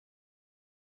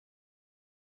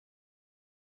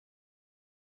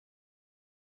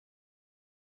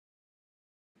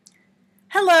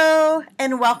Hello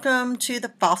and welcome to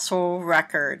the fossil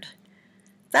record.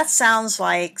 That sounds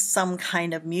like some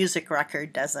kind of music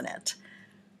record, doesn't it?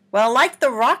 Well, like the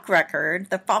rock record,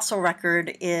 the fossil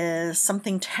record is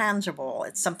something tangible.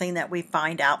 It's something that we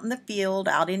find out in the field,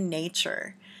 out in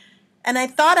nature. And I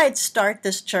thought I'd start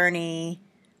this journey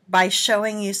by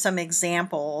showing you some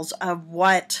examples of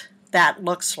what that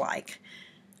looks like.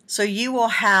 So you will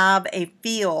have a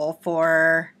feel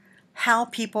for how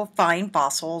people find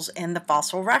fossils in the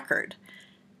fossil record.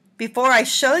 Before I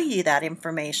show you that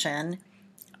information,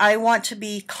 I want to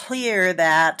be clear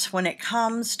that when it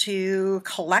comes to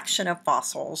collection of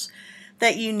fossils,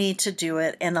 that you need to do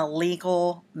it in a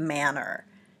legal manner.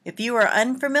 If you are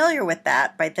unfamiliar with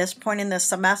that, by this point in the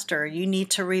semester, you need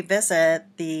to revisit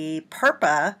the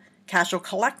PERPA Casual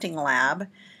Collecting Lab,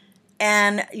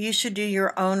 and you should do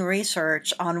your own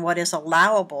research on what is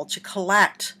allowable to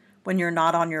collect when you're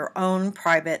not on your own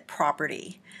private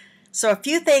property. So a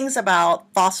few things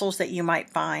about fossils that you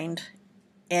might find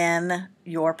in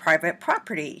your private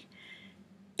property.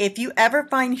 If you ever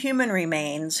find human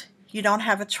remains, you don't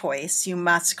have a choice. You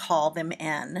must call them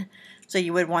in. So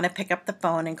you would want to pick up the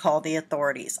phone and call the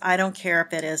authorities. I don't care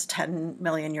if it is 10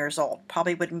 million years old.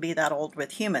 Probably wouldn't be that old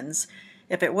with humans.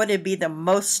 If it would, it'd be the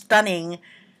most stunning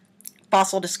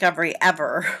fossil discovery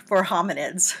ever for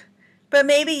hominids. But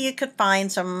maybe you could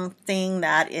find something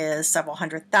that is several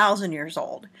 100,000 years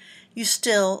old. You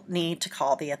still need to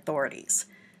call the authorities.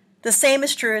 The same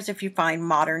is true as if you find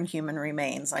modern human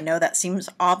remains. I know that seems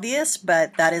obvious,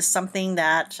 but that is something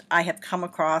that I have come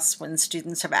across when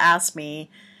students have asked me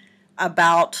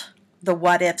about the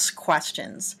what-ifs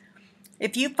questions.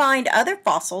 If you find other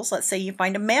fossils, let's say you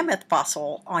find a mammoth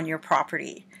fossil on your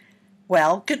property,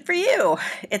 well, good for you.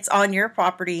 It's on your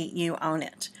property, you own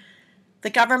it. The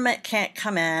government can't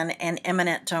come in and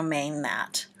eminent domain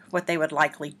that. What they would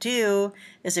likely do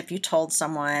is, if you told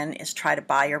someone, is try to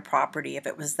buy your property if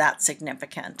it was that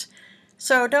significant.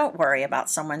 So don't worry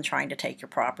about someone trying to take your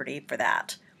property for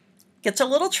that. Gets a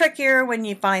little trickier when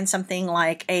you find something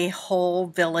like a whole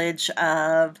village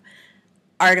of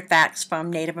artifacts from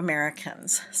Native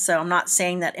Americans. So I'm not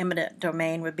saying that eminent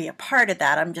domain would be a part of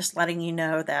that. I'm just letting you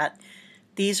know that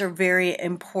these are very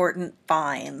important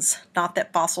finds. Not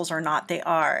that fossils are not, they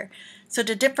are. So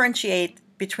to differentiate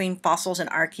between fossils and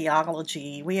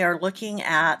archaeology, we are looking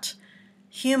at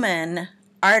human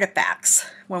artifacts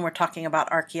when we're talking about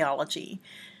archaeology.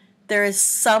 There is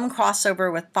some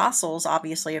crossover with fossils,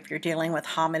 obviously, if you're dealing with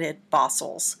hominid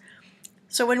fossils.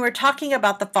 So when we're talking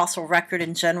about the fossil record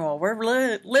in general, we're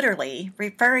literally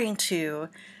referring to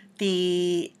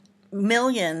the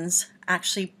millions,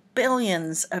 actually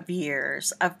billions of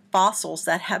years of fossils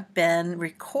that have been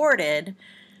recorded,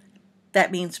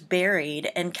 that means buried,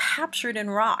 and captured in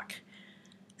rock.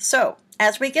 So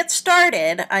as we get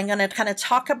started, I'm going to kind of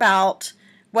talk about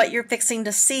what you're fixing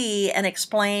to see and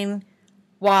explain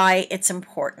why it's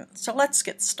important. So let's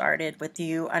get started with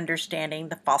you understanding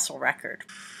the fossil record.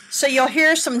 So you'll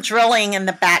hear some drilling in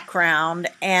the background,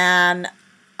 and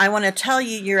I want to tell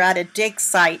you you're at a dig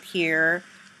site here.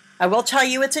 I will tell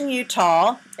you it's in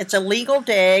Utah. It's a legal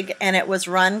dig, and it was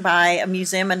run by a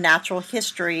museum of natural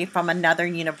history from another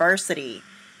university.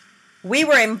 We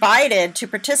were invited to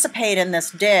participate in this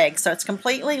dig, so it's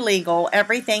completely legal.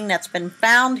 Everything that's been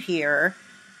found here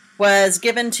was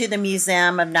given to the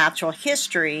Museum of Natural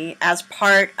History as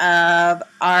part of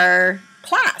our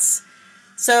class.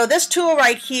 So this tool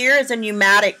right here is a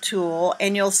pneumatic tool,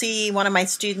 and you'll see one of my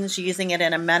students using it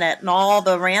in a minute. And all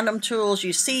the random tools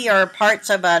you see are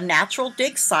parts of a natural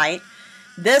dig site.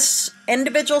 This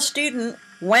individual student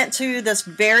went to this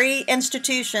very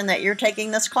institution that you're taking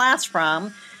this class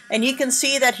from, and you can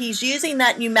see that he's using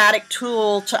that pneumatic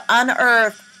tool to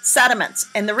unearth sediments.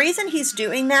 And the reason he's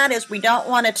doing that is we don't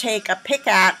want to take a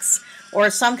pickaxe or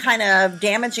some kind of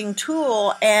damaging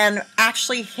tool and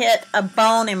actually hit a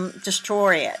bone and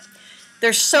destroy it.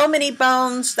 There's so many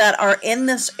bones that are in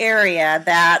this area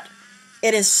that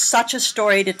it is such a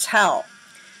story to tell.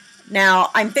 Now,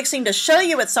 I'm fixing to show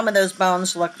you what some of those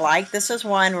bones look like. This is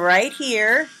one right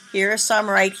here. Here are some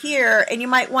right here, and you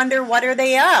might wonder, what are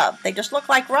they of? They just look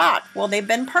like rock. Well, they've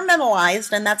been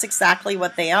permanentized, and that's exactly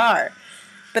what they are.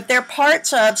 But they're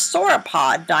parts of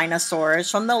sauropod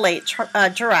dinosaurs from the late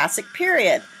Jurassic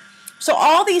period. So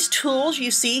all these tools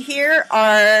you see here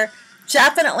are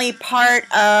definitely part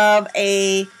of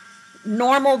a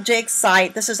normal dig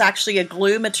site. This is actually a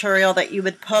glue material that you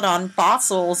would put on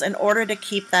fossils in order to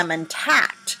keep them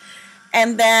intact.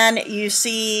 And then you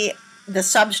see the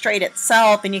substrate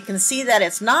itself, and you can see that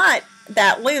it's not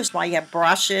that loose. While you have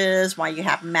brushes, while you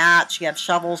have mats, you have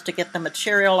shovels to get the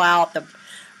material out,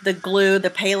 the glue,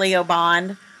 the paleo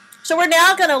bond. So we're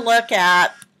now going to look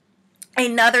at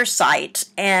another site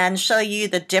and show you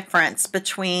the difference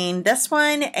between this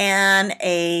one and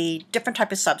a different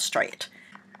type of substrate.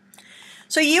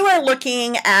 So you are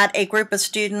looking at a group of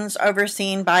students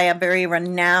overseen by a very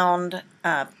renowned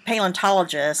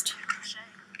paleontologist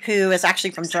who is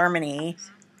actually from Germany.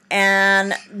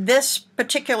 And this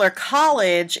particular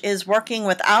college is working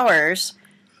with ours.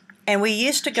 And we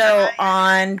used to go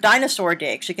on dinosaur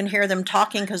digs. You can hear them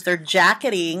talking because they're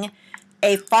jacketing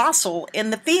a fossil in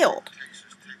the field.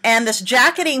 And this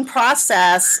jacketing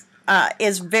process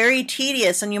is very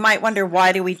tedious, and you might wonder,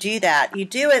 why do we do that? You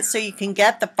do it so you can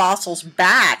get the fossils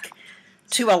back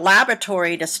to a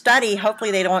laboratory to study.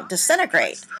 Hopefully they don't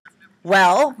disintegrate.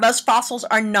 Well, most fossils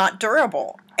are not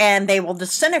durable, and they will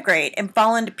disintegrate and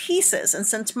fall into pieces. And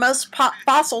since most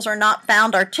fossils are not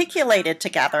found articulated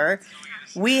together,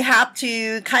 we have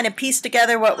to kind of piece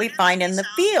together what we find in the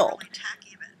field.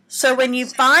 So when you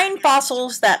find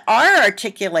fossils that are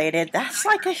articulated, that's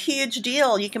like a huge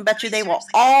deal. You can bet you they will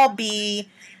all be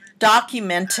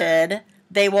documented.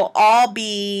 They will all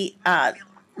be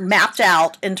mapped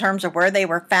out in terms of where they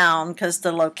were found, because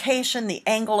the location, the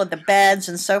angle of the beds,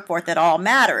 and so forth, it all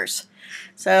matters.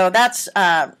 So that's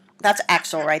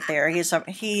Axel right there.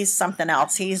 He's something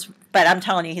else. But I'm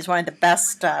telling you, he's one of the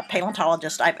best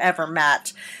paleontologists I've ever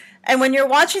met. And when you're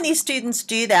watching these students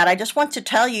do that, I just want to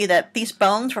tell you that these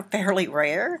bones were fairly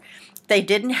rare. They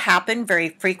didn't happen very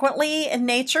frequently in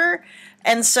nature.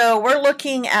 And so we're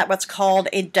looking at what's called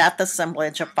a death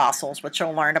assemblage of fossils, which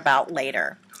you'll learn about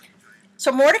later.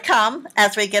 So more to come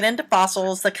as we get into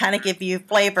fossils that kind of give you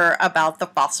flavor about the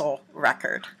fossil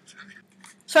record.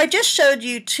 So I just showed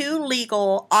you two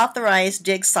legal authorized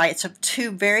dig sites of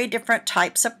two very different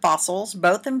types of fossils,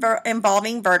 both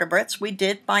involving vertebrates. We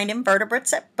did find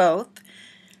invertebrates at both.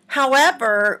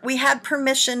 However, we had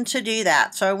permission to do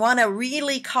that. So I want to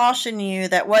really caution you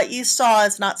that what you saw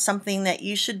is not something that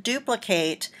you should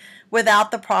duplicate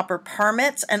without the proper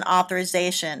permits and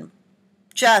authorization.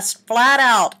 Just flat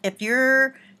out, if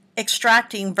you're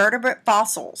extracting vertebrate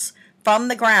fossils from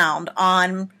the ground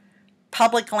on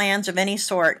public lands of any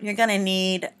sort, you're going to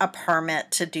need a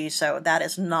permit to do so. That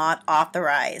is not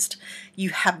authorized.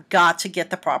 You have got to get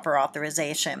the proper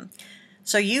authorization.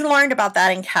 So you learned about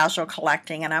that in casual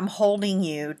collecting, and I'm holding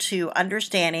you to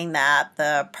understanding that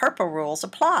the PURPA rules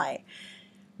apply.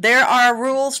 There are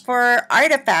rules for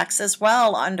artifacts as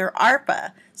well under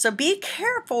ARPA. So be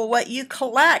careful what you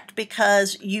collect,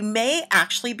 because you may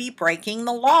actually be breaking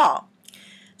the law.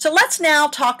 So let's now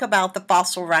talk about the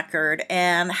fossil record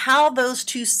and how those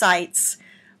two sites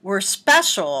were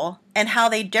special and how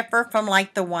they differ from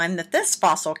like the one that this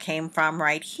fossil came from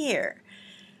right here.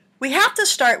 We have to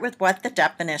start with what the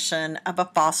definition of a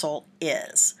fossil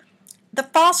is. The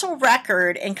fossil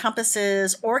record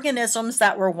encompasses organisms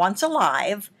that were once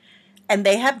alive and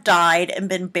they have died and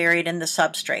been buried in the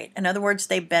substrate. In other words,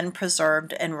 they've been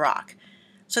preserved in rock.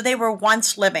 So they were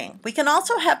once living. We can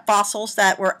also have fossils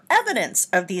that were evidence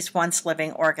of these once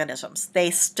living organisms. They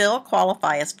still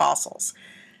qualify as fossils.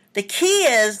 The key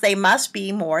is they must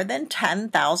be more than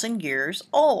 10,000 years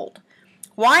old.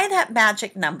 Why that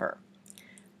magic number?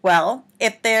 Well,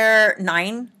 if they're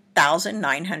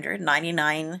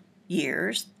 9,999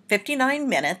 years, 59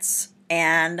 minutes,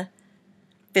 and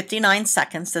 59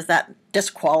 seconds, does that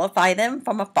disqualify them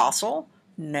from a fossil?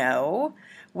 No.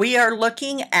 We are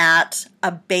looking at a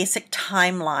basic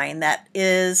timeline that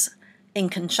is in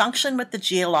conjunction with the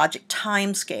geologic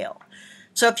time scale.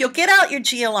 So if you'll get out your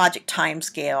geologic time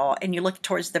scale and you look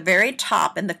towards the very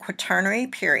top in the Quaternary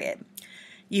period,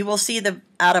 you will see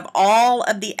out of all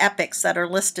of the epochs that are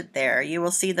listed there, you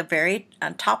will see the very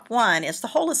top one is the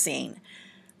Holocene.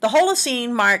 The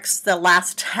Holocene marks the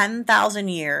last 10,000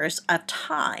 years of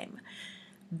time.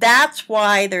 That's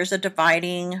why there's a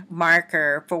dividing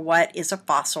marker for what is a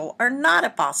fossil or not a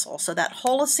fossil. So that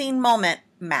Holocene moment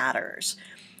matters.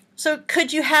 So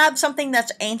could you have something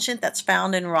that's ancient that's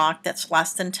found in rock that's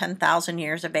less than 10,000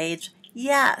 years of age?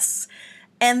 Yes.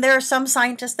 And there are some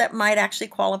scientists that might actually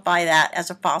qualify that as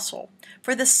a fossil.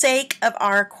 For the sake of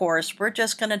our course, we're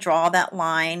just going to draw that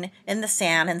line in the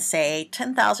sand and say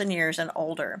 10,000 years and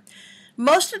older.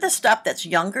 Most of the stuff that's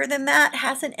younger than that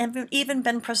hasn't even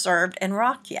been preserved in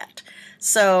rock yet.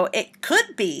 So it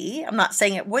could be, I'm not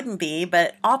saying it wouldn't be,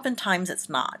 but oftentimes it's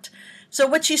not. So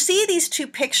what you see these two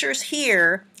pictures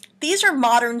here, these are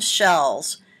modern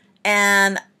shells.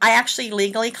 And I actually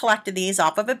legally collected these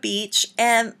off of a beach,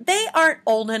 and they aren't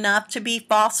old enough to be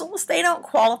fossils. They don't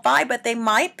qualify, but they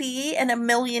might be in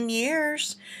 1,000,000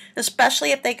 years,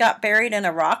 especially if they got buried in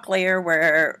a rock layer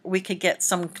where we could get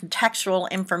some contextual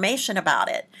information about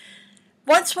it.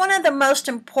 What's one of the most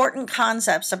important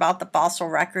concepts about the fossil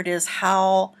record is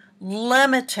how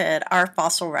limited our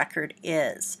fossil record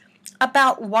is.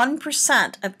 About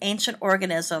 1% of ancient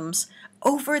organisms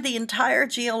over the entire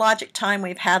geologic time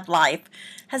we've had life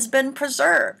has been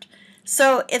preserved.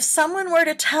 So if someone were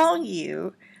to tell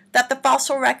you that the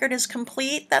fossil record is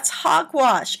complete, that's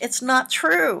hogwash. It's not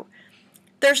true.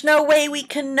 There's no way we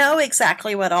can know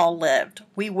exactly what all lived.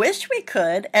 We wish we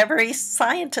could. Every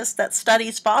scientist that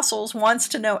studies fossils wants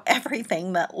to know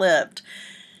everything that lived.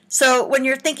 So when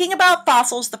you're thinking about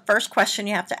fossils, the first question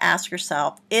you have to ask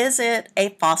yourself, is it a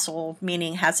fossil,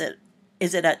 meaning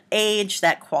is it an age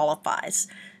that qualifies?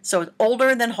 So it's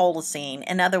older than Holocene,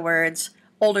 in other words,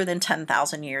 older than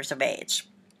 10,000 years of age.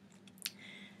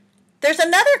 There's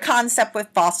another concept with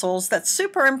fossils that's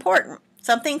super important,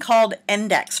 something called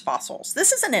index fossils.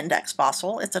 This is an index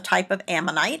fossil. It's a type of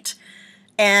ammonite.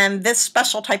 And this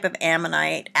special type of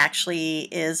ammonite actually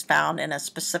is found in a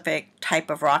specific type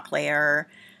of rock layer,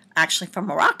 actually from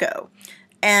Morocco.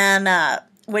 And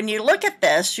when you look at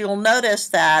this, you'll notice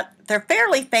that they're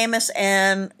fairly famous,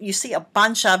 and you see a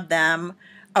bunch of them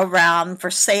around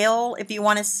for sale, if you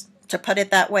want to put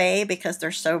it that way, because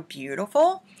they're so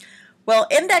beautiful. Well,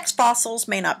 index fossils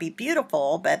may not be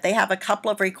beautiful, but they have a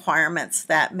couple of requirements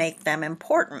that make them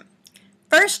important.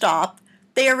 First off,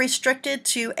 they are restricted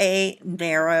to a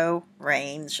narrow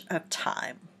range of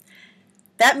time.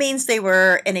 That means they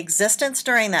were in existence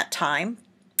during that time,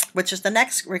 which is the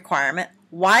next requirement,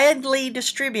 widely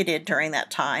distributed during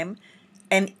that time,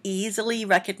 and easily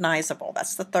recognizable.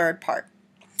 That's the third part.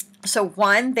 So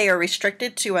one, they are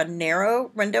restricted to a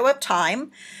narrow window of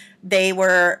time. They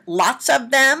were lots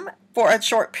of them for a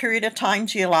short period of time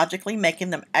geologically, making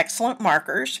them excellent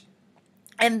markers.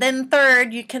 And then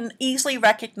third, you can easily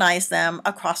recognize them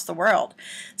across the world.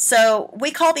 So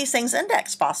we call these things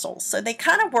index fossils. So they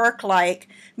kind of work like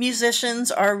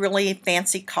musicians are really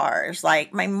fancy cars.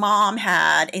 Like my mom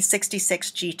had a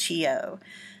 66 GTO.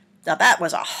 Now that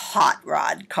was a hot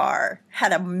rod car,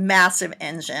 had a massive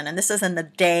engine, and this is in the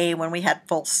day when we had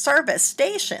full service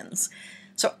stations.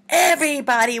 So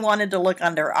everybody wanted to look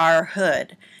under our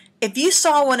hood. If you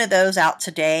saw one of those out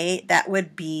today, that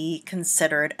would be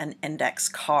considered an index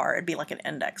car. It'd be like an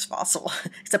index fossil,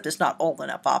 except it's not old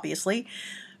enough, obviously.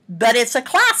 But it's a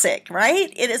classic,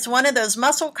 right? It is one of those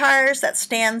muscle cars that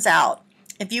stands out.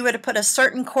 If you were to put a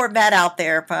certain Corvette out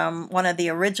there from one of the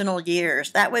original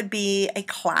years, that would be a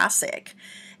classic.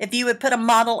 If you would put a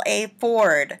Model A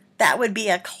Ford, that would be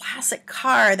a classic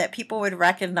car that people would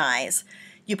recognize.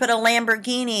 You put a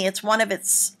Lamborghini, it's one of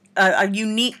its a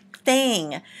unique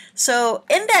thing. So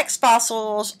index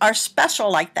fossils are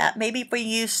special like that. Maybe if we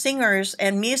use singers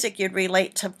and music, you'd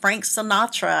relate to Frank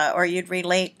Sinatra, or you'd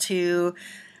relate to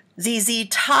ZZ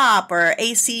Top or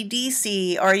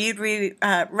AC/DC, or you'd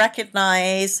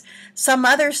recognize some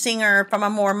other singer from a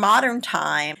more modern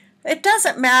time. It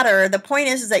doesn't matter. The point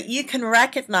is that you can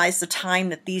recognize the time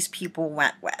that these people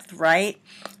went with, right?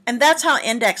 And that's how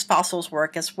index fossils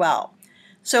work as well.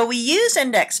 So we use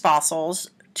index fossils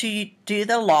to do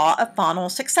the law of faunal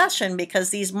succession, because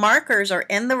these markers are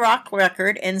in the rock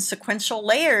record in sequential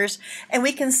layers, and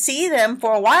we can see them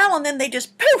for a while and then they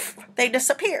just poof, they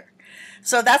disappear.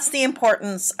 So that's the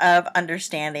importance of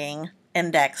understanding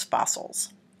index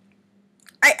fossils.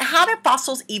 All right, how do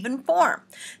fossils even form?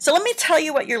 So let me tell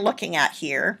you what you're looking at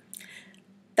here.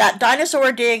 That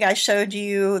dinosaur dig I showed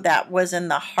you that was in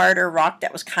the harder rock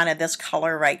that was kind of this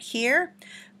color right here.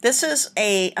 This is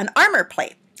an armor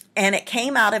plate, and it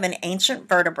came out of an ancient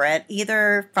vertebrate,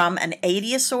 either from an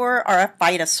adiosaur or a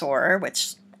phytosaur,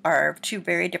 which are two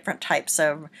very different types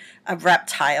of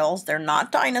reptiles. They're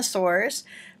not dinosaurs,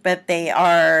 but they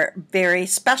are very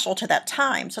special to that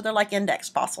time. So they're like index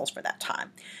fossils for that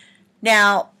time.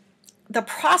 Now, the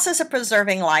process of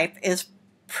preserving life is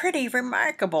pretty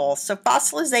remarkable. So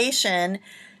fossilization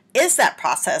is that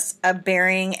process of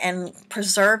burying and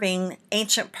preserving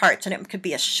ancient parts. And it could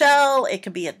be a shell, it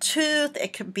could be a tooth,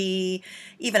 it could be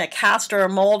even a cast or a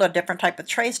mold, a different type of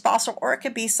trace fossil, or it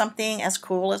could be something as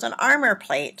cool as an armor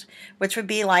plate, which would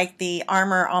be like the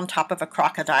armor on top of a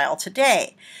crocodile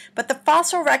today. But the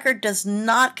fossil record does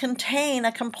not contain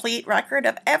a complete record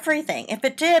of everything. If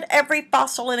it did, every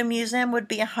fossil in a museum would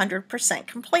be 100%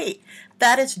 complete.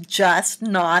 That is just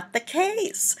not the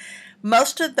case.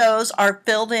 Most of those are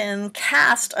filled in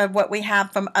cast of what we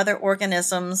have from other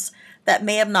organisms that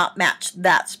may have not matched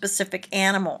that specific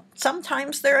animal.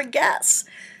 Sometimes they're a guess.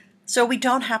 So we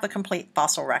don't have a complete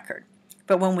fossil record.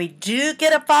 But when we do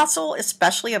get a fossil,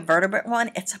 especially a vertebrate one,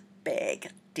 it's a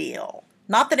big deal.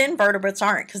 Not that invertebrates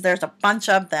aren't, because there's a bunch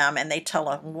of them and they tell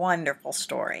a wonderful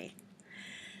story.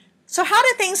 So how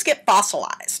do things get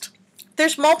fossilized?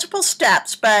 There's multiple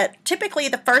steps, but typically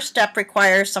the first step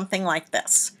requires something like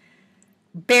this.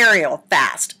 Burial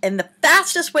fast. And the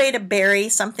fastest way to bury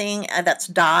something that's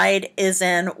died is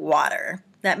in water.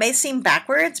 That may seem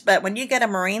backwards, but when you get a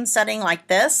marine setting like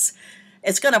this,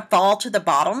 it's going to fall to the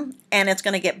bottom and it's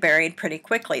going to get buried pretty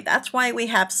quickly. That's why we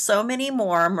have so many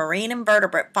more marine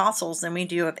invertebrate fossils than we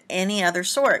do of any other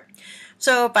sort.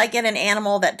 So if I get an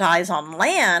animal that dies on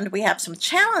land, we have some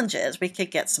challenges. We could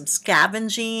get some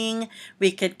scavenging,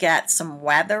 we could get some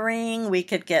weathering, we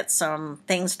could get some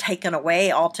things taken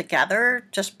away altogether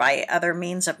just by other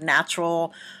means of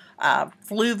natural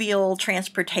fluvial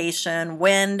transportation,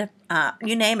 wind,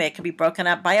 you name it. It could be broken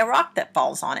up by a rock that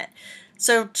falls on it.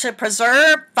 So to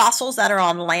preserve fossils that are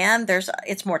on land,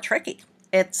 it's more tricky.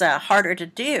 It's harder to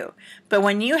do. But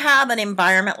when you have an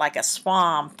environment like a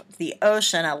swamp, the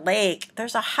ocean, a lake,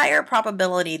 there's a higher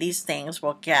probability these things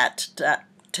will get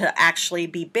to actually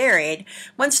be buried.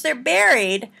 Once they're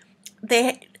buried,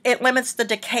 it limits the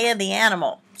decay of the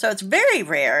animal. So it's very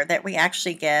rare that we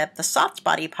actually get the soft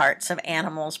body parts of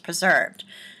animals preserved.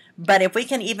 But if we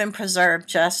can even preserve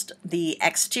just the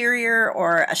exterior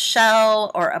or a shell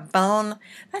or a bone,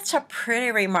 that's a pretty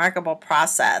remarkable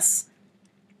process.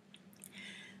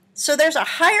 So there's a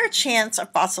higher chance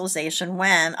of fossilization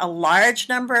when a large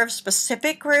number of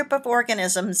specific group of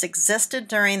organisms existed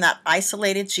during that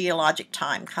isolated geologic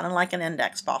time, kind of like an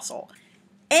index fossil.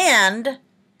 And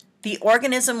the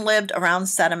organism lived around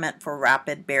sediment for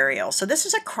rapid burial. So this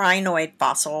is a crinoid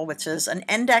fossil, which is an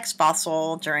index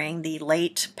fossil during the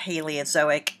late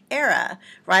Paleozoic era,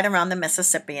 right around the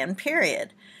Mississippian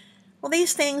period. Well,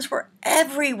 these things were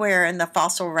everywhere in the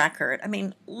fossil record. I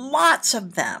mean, lots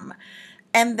of them.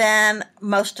 And then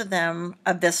most of them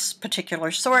of this particular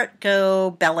sort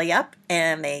go belly up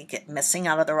and they get missing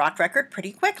out of the rock record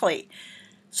pretty quickly.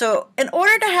 So in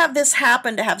order to have this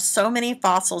happen, to have so many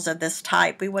fossils of this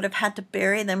type, we would have had to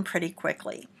bury them pretty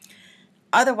quickly.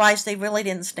 Otherwise, they really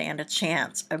didn't stand a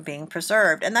chance of being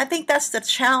preserved. And I think that's the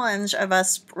challenge of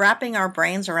us wrapping our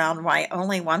brains around why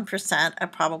only 1%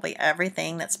 of probably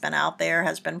everything that's been out there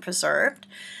has been preserved.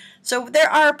 So there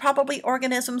are probably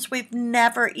organisms we've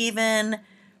never even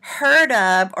heard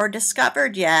of or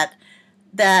discovered yet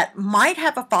that might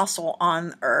have a fossil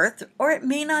on Earth, or it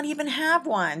may not even have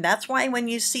one. That's why when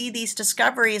you see these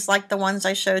discoveries like the ones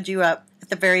I showed you up at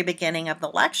the very beginning of the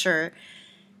lecture,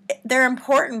 they're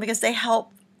important because they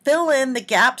help fill in the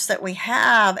gaps that we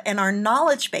have in our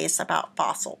knowledge base about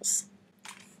fossils.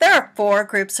 There are 4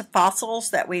 groups of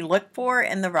fossils that we look for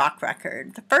in the rock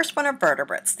record. The first one are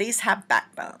vertebrates. These have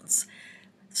backbones.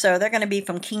 So they're going to be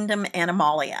from kingdom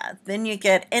Animalia. Then you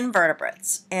get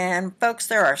invertebrates. And folks,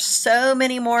 there are so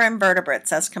many more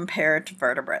invertebrates as compared to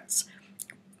vertebrates.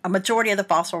 A majority of the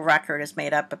fossil record is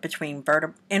made up of between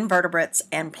invertebrates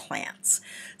and plants.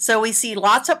 So we see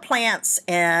lots of plants,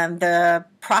 and the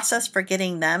process for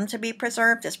getting them to be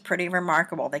preserved is pretty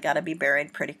remarkable. They got to be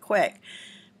buried pretty quick.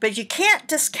 But you can't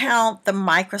discount the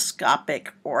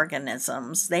microscopic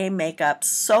organisms. They make up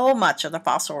so much of the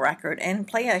fossil record and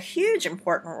play a huge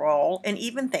important role in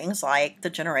even things like the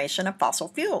generation of fossil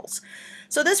fuels.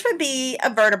 So this would be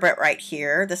a vertebrate right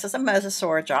here. This is a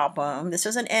mosasaur jawbone. This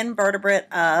is an invertebrate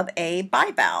of a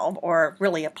bivalve, or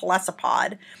really a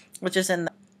pelecypod, which is in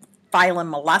the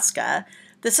phylum Mollusca.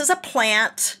 This is a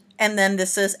plant, and then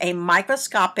this is a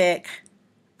microscopic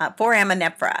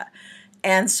foraminifera.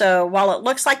 And so while it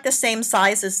looks like the same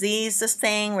size as these, this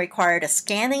thing required a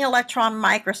scanning electron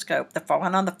microscope, the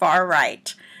one on the far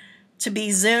right, to be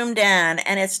zoomed in,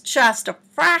 and it's just a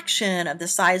fraction of the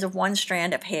size of one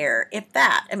strand of hair, if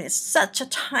that. I mean, it's such a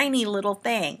tiny little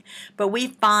thing. But we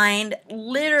find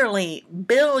literally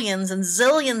billions and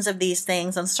zillions of these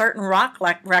things on certain rock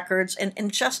records in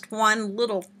just one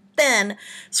little thin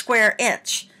square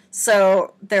inch.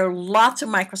 So there are lots of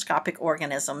microscopic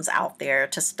organisms out there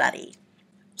to study.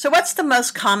 So what's the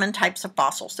most common types of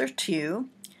fossils? There are 2.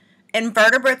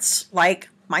 Invertebrates like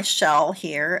my shell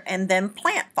here, and then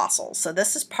plant fossils. So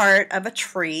this is part of a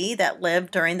tree that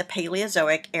lived during the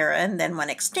Paleozoic era and then went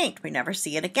extinct. We never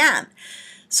see it again.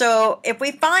 So if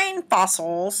we find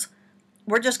fossils,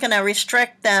 we're just going to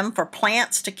restrict them for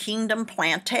plants to kingdom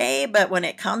Plantae, but when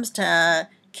it comes to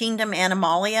kingdom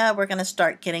Animalia, we're going to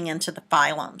start getting into the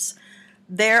phylums.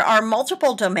 There are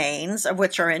multiple domains, of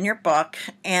which are in your book,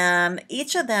 and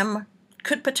each of them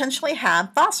could potentially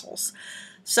have fossils.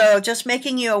 So just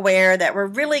making you aware that we're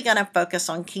really going to focus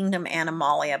on kingdom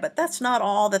Animalia, but that's not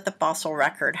all that the fossil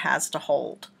record has to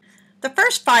hold. The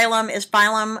first phylum is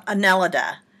phylum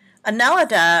Annelida.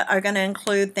 Annelida are going to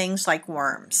include things like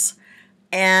worms.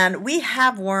 And we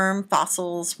have worm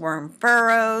fossils, worm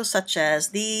burrows, such as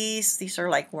these. These are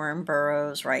like worm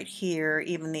burrows right here.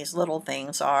 Even these little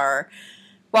things are.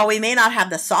 While we may not have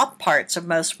the soft parts of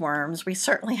most worms, we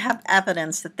certainly have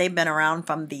evidence that they've been around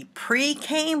from the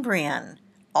Precambrian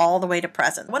all the way to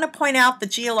present. I want to point out the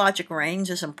geologic range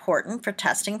is important for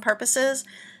testing purposes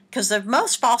because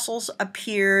most fossils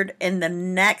appeared in the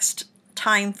next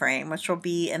time frame, which will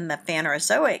be in the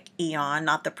Phanerozoic eon,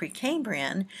 not the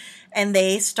Precambrian, and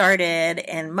they started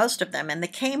in most of them in the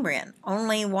Cambrian.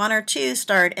 Only one or two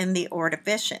start in the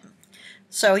Ordovician.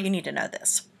 So you need to know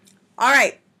this. All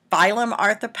right, phylum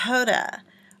Arthropoda.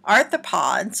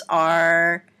 Arthropods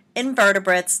are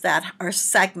invertebrates that are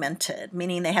segmented,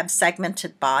 meaning they have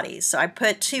segmented bodies. So I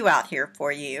put two out here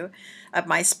for you of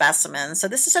my specimens. So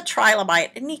this is a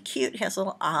trilobite. Isn't he cute? He has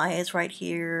little eyes right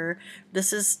here.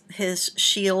 This is his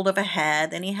shield of a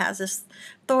head. Then he has his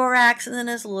thorax and then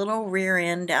his little rear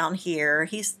end down here.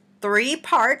 He's 3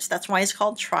 parts. That's why he's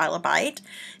called trilobite.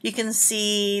 You can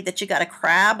see that you got a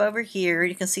crab over here.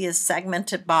 You can see his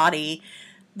segmented body.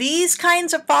 These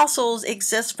kinds of fossils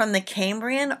exist from the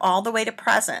Cambrian all the way to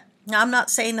present. Now, I'm not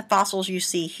saying the fossils you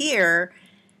see here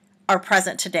are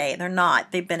present today. They're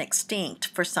not. They've been extinct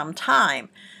for some time.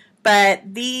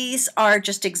 But these are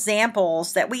just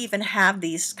examples that we even have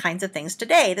these kinds of things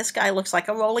today. This guy looks like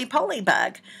a roly-poly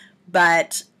bug,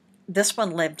 but this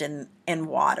one lived in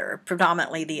water,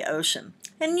 predominantly the ocean.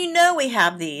 And you know we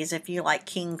have these if you like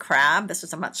king crab. This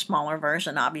is a much smaller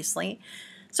version, obviously.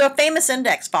 So a famous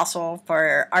index fossil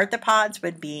for arthropods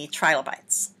would be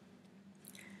trilobites.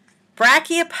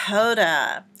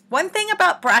 Brachiopoda. One thing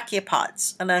about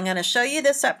brachiopods, and I'm going to show you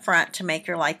this up front to make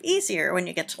your life easier when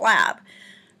you get to lab.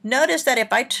 Notice that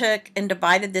if I took and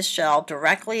divided this shell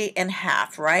directly in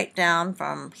half, right down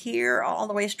from here all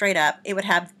the way straight up, it would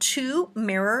have 2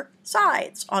 mirror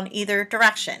sides on either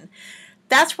direction.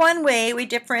 That's one way we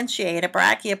differentiate a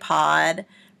brachiopod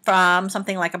from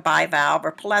something like a bivalve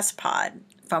or pelecypod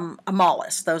from a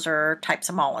mollusk. Those are types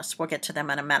of mollusks. We'll get to them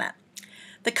in a minute.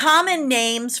 The common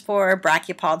names for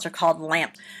brachiopods are called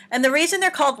lamp. And the reason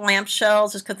they're called lamp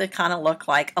shells is because they kind of look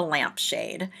like a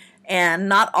lampshade. And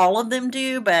not all of them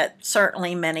do, but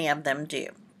certainly many of them do.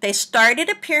 They started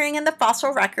appearing in the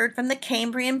fossil record from the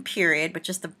Cambrian period, which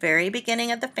is the very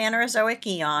beginning of the Phanerozoic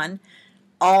eon,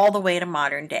 all the way to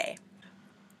modern day.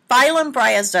 Phylum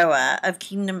Bryozoa of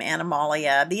kingdom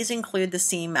Animalia, these include the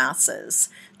sea mosses.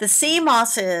 The sea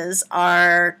mosses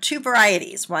are 2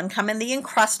 varieties. One come in the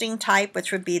encrusting type,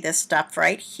 which would be this stuff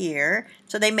right here.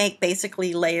 So they make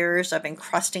basically layers of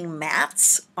encrusting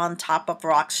mats on top of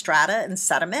rock strata and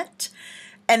sediment.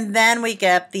 And then we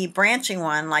get the branching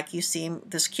one, like you see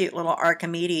this cute little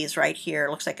Archimedes right here.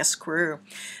 It looks like a screw.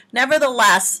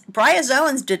 Nevertheless,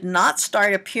 bryozoans did not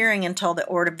start appearing until the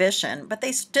Ordovician, but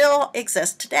they still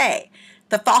exist today.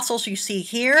 The fossils you see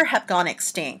here have gone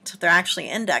extinct. They're actually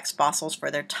index fossils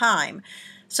for their time.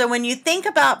 So when you think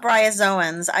about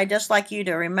bryozoans, I'd just like you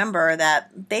to remember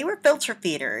that they were filter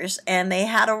feeders and they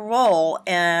had a role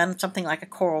in something like a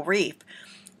coral reef.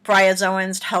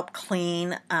 Bryozoans help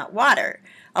clean water,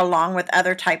 along with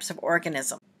other types of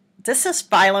organisms. This is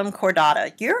phylum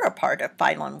Chordata. You're a part of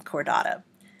phylum Chordata.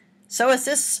 So is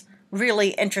this really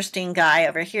interesting guy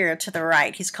over here to the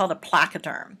right. He's called a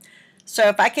placoderm. So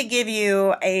if I could give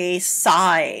you a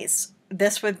size,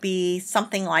 this would be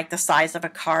something like the size of a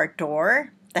car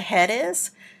door, the head is.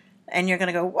 And you're going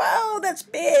to go, whoa, that's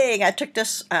big. I took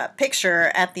this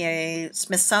picture at the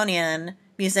Smithsonian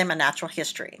Museum of Natural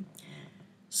History.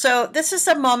 So this is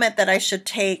a moment that I should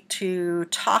take to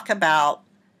talk about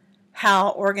how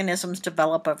organisms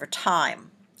develop over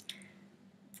time.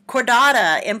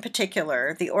 Chordata in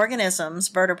particular, the organisms,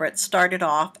 vertebrates, started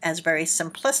off as very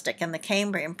simplistic in the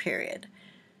Cambrian period.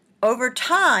 Over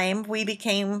time, we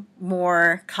became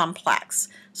more complex.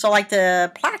 So like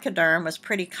the placoderm was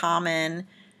pretty common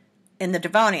in the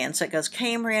Devonian. So it goes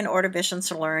Cambrian, Ordovician,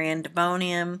 Silurian,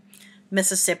 Devonian,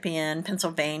 Mississippian,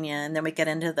 Pennsylvania, and then we get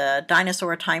into the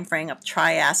dinosaur time frame of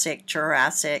Triassic,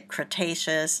 Jurassic,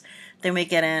 Cretaceous. Then we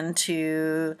get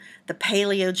into the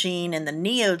Paleogene and the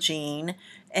Neogene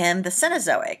and the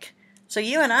Cenozoic. So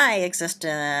you and I exist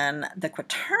in the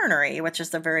Quaternary, which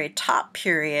is the very top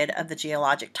period of the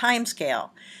geologic time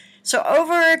scale. So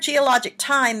over geologic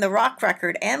time, the rock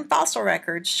record and fossil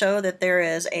records show that there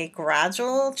is a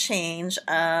gradual change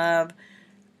of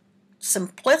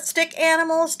simplistic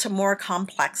animals to more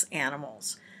complex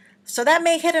animals. So that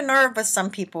may hit a nerve with some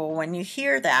people when you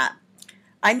hear that.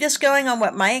 I'm just going on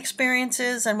what my experience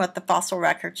is and what the fossil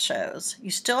record shows.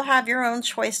 You still have your own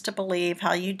choice to believe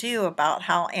how you do about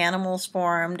how animals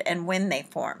formed and when they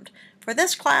formed. For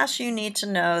this class, you need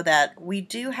to know that we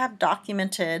do have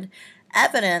documented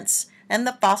evidence in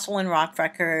the fossil and rock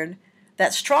record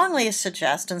that strongly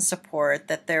suggest and support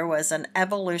that there was an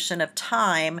evolution of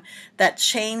time that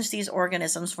changed these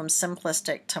organisms from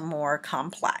simplistic to more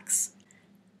complex.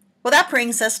 Well, that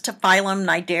brings us to phylum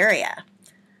Cnidaria.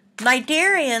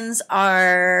 Cnidarians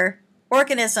are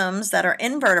organisms that are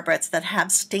invertebrates that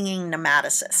have stinging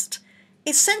nematocysts.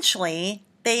 Essentially,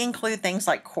 they include things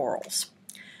like corals.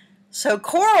 So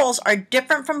corals are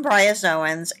different from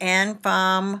bryozoans and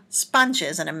from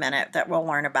sponges in a minute that we'll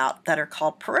learn about that are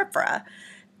called porifera.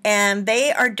 And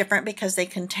they are different because they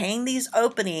contain these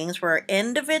openings where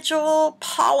individual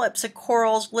polyps of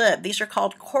corals live. These are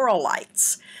called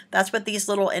corallites. That's what these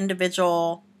little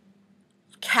individual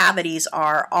cavities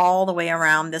are all the way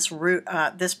around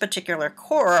this particular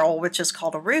coral, which is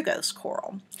called a rugose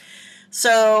coral.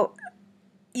 So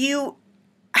you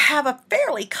have a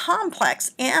fairly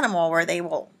complex animal where they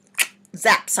will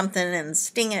zap something and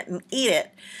sting it and eat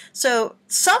it. So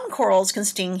some corals can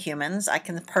sting humans. I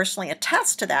can personally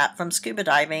attest to that from scuba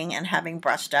diving and having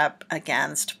brushed up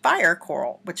against fire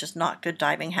coral, which is not good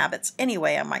diving habits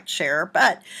anyway, I might share,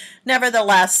 but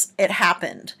nevertheless, it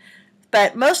happened.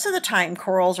 But most of the time,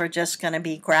 corals are just going to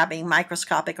be grabbing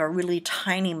microscopic or really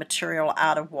tiny material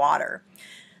out of water.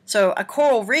 So a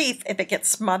coral reef, if it gets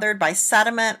smothered by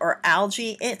sediment or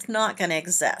algae, it's not going to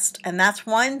exist. And that's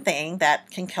one thing that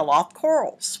can kill off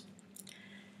corals.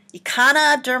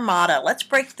 Echinodermata. Let's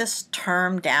break this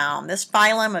term down. This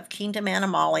phylum of kingdom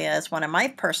Animalia is one of my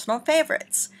personal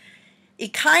favorites.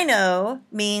 Echino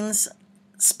means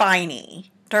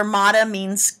spiny. Dermata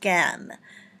means skin.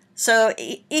 So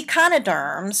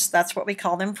echinoderms, that's what we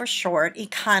call them for short,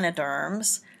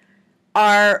 echinoderms,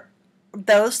 are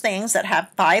those things that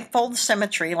have five-fold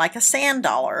symmetry like a sand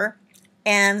dollar.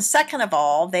 And second of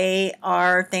all, they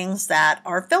are things that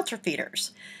are filter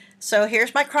feeders. So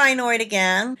here's my crinoid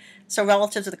again. So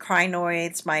relative to the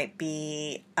crinoids might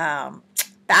be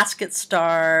basket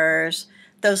stars,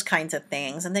 those kinds of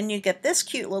things. And then you get this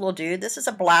cute little dude. This is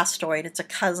a blastoid. It's a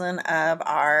cousin of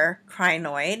our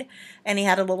crinoid. And he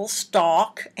had a little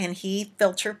stalk, and he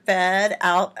filter fed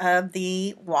out of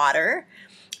the water.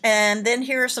 And then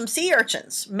here are some sea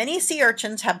urchins. Many sea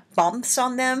urchins have bumps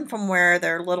on them from where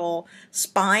their little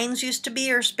spines used to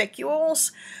be, or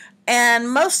spicules.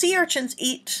 And most sea urchins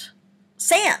eat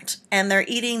sand, and they're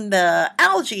eating the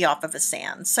algae off of the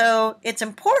sand. So it's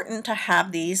important to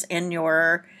have these in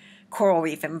your coral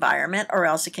reef environment, or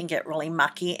else it can get really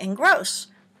mucky and gross.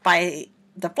 By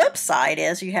the flip side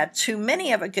is you have too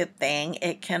many of a good thing,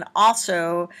 it can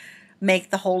also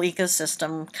make the whole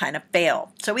ecosystem kind of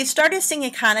fail. So we started seeing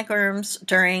echinoderms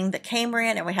during the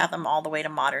Cambrian, and we have them all the way to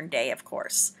modern day, of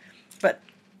course. But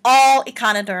all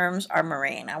echinoderms are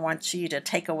marine. I want you to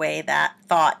take away that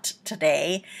thought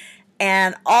today.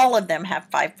 And all of them have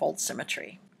five-fold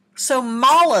symmetry. So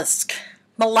mollusca.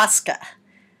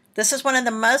 This is one of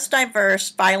the most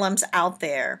diverse phylums out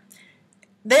there.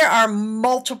 There are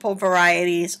multiple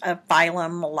varieties of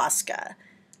phylum mollusca.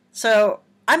 So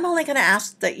I'm only going to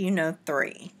ask that you know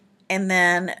 3. And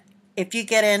then if you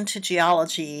get into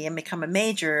geology and become a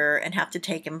major and have to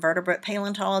take invertebrate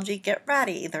paleontology, get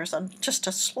ready. There's just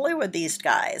a slew of these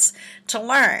guys to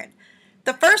learn.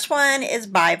 The first one is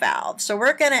bivalve. So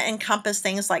we're going to encompass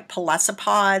things like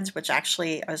pelecypods, which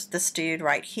actually is this dude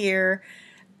right here.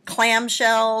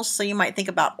 Clamshells, so you might think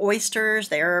about oysters,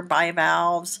 they're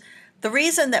bivalves. The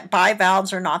reason that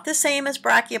bivalves are not the same as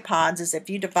brachiopods is if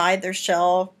you divide their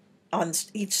shell on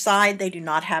each side, they do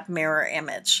not have mirror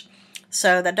image.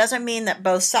 So that doesn't mean that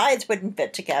both sides wouldn't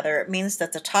fit together. It means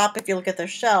that the top, if you look at their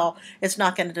shell, it's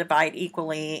not going to divide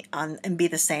equally and be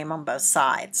the same on both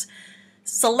sides.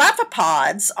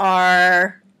 Cephalopods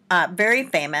are very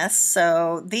famous.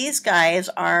 So these guys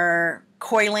are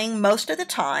coiling most of the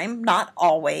time, not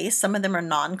always. Some of them are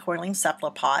non-coiling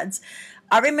cephalopods.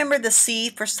 I remember the C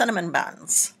for cinnamon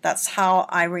buns. That's how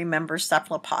I remember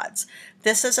cephalopods.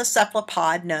 This is a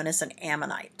cephalopod known as an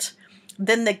ammonite.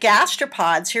 Then the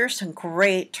gastropods, here's some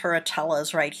great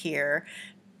turritellas right here.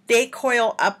 They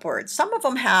coil upwards. Some of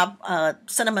them have a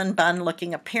cinnamon bun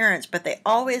looking appearance, but they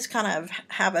always kind of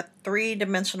have a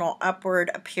three-dimensional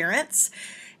upward appearance.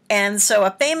 And so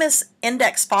a famous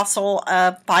index fossil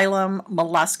of phylum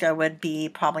mollusca would be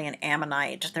probably an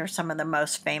ammonite. They're some of the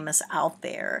most famous out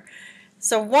there.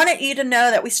 So wanted you to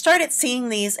know that we started seeing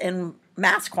these in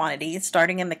mass quantities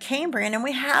starting in the Cambrian, and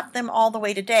we have them all the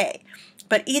way today.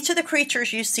 But each of the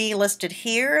creatures you see listed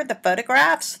here, the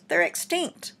photographs, they're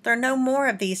extinct. There are no more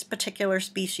of these particular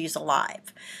species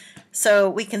alive. So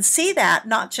we can see that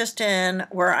not just in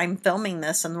where I'm filming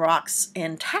this in rocks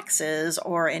in Texas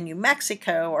or in New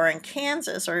Mexico or in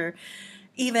Kansas or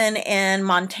even in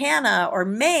Montana or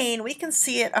Maine. We can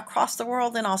see it across the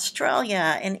world in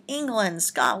Australia, in England,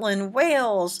 Scotland,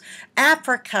 Wales,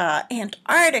 Africa,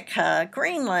 Antarctica,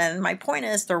 Greenland. My point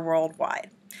is they're worldwide.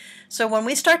 So when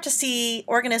we start to see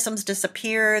organisms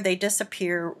disappear, they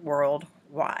disappear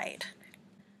worldwide.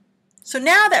 So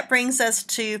now that brings us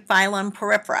to phylum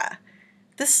Porifera.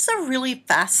 This is a really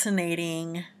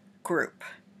fascinating group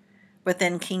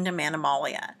within kingdom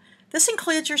Animalia. This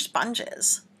includes your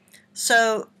sponges.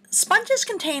 So sponges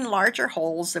contain larger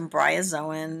holes than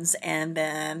bryozoans and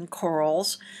then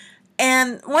corals.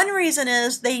 And one reason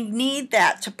is they need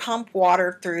that to pump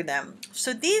water through them.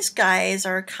 So these guys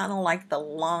are kind of like the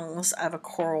lungs of a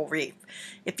coral reef.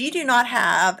 If you do not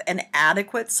have an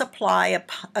adequate supply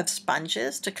of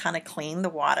sponges to kind of clean the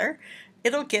water,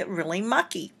 it'll get really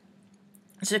mucky.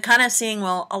 So kind of seeing,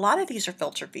 well, a lot of these are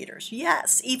filter feeders.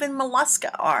 Yes, even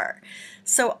mollusca are.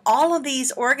 So all of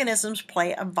these organisms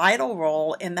play a vital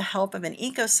role in the health of an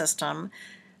ecosystem.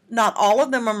 Not all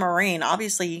of them are marine.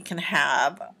 Obviously, you can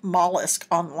have mollusk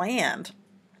on land,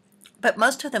 but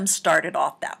most of them started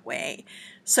off that way.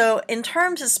 So in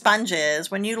terms of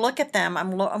sponges, when you look at them,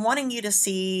 I'm wanting you to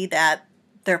see that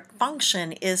their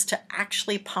function is to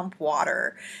actually pump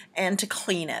water and to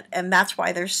clean it, and that's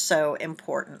why they're so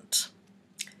important.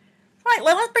 Right,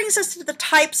 well, that brings us to the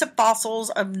types of fossils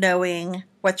of knowing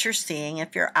what you're seeing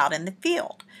if you're out in the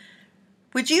field.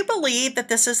 Would you believe that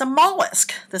this is a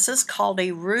mollusk? This is called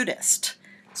a rudist.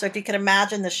 So if you can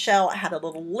imagine the shell, it had a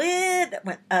little lid that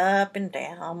went up and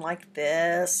down like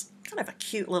this. Kind of a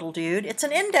cute little dude. It's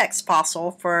an index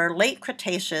fossil for late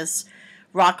Cretaceous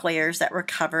rock layers that were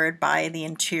covered by the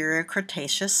interior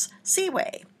Cretaceous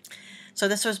seaway. So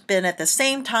this was been at the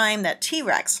same time that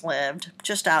T-Rex lived,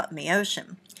 just out in the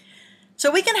ocean.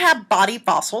 So we can have body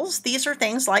fossils. These are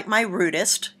things like my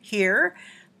rudist here.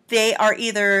 They are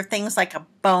either things like a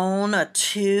bone, a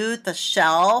tooth, a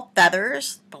shell,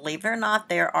 feathers. Believe it or not,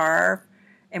 there are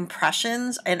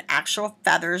impressions and actual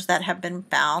feathers that have been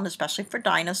found, especially for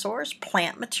dinosaurs,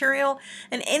 plant material,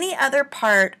 and any other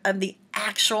part of the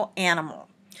actual animal.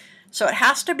 So it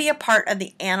has to be a part of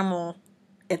the animal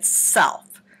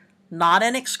itself, not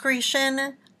an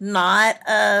excretion, not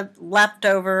a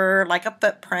leftover like a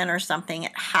footprint or something.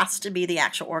 It has to be the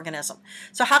actual organism.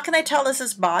 So how can I tell this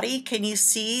is body? Can you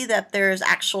see that there's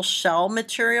actual shell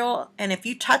material? And if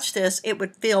you touch this, it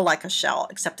would feel like a shell,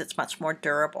 except it's much more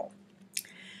durable.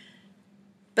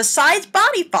 Besides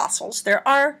body fossils, there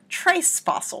are trace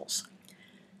fossils.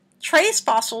 Trace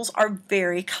fossils are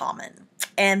very common,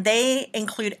 and they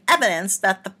include evidence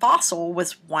that the fossil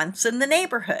was once in the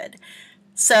neighborhood.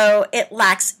 So it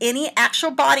lacks any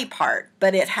actual body part,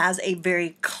 but it has a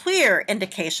very clear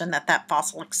indication that that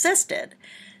fossil existed.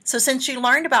 So since you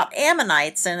learned about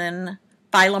ammonites in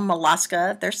phylum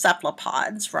Mollusca, they're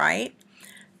cephalopods, right?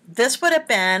 This would have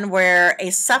been where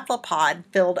a cephalopod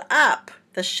filled up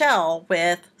the shell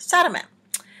with sediment.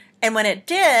 And when it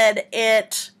did,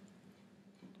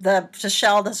 the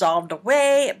shell dissolved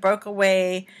away, it broke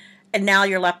away, and now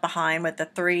you're left behind with the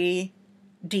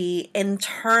 3D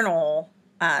internal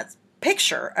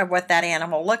picture of what that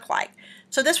animal looked like.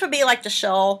 So this would be like the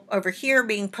shell over here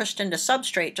being pushed into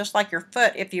substrate, just like your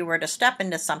foot if you were to step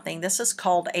into something. This is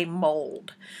called a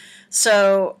mold.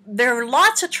 So there are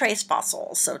lots of trace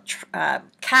fossils. So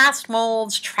cast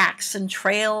molds, tracks and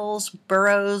trails,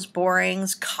 burrows,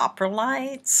 borings,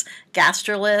 coprolites,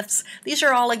 gastroliths. These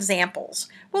are all examples.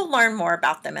 We'll learn more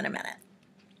about them in a minute.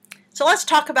 So let's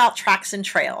talk about tracks and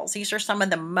trails. These are some of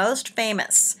the most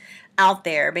famous out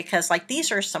there because like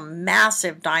these are some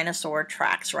massive dinosaur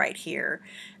tracks right here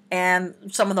and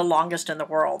some of the longest in the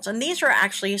world. And these are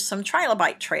actually some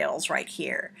trilobite trails right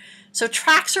here. So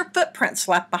tracks are footprints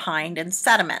left behind in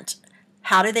sediment.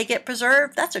 How do they get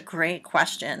preserved? That's a great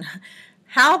question.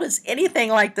 How does anything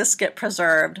like this get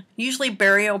preserved? Usually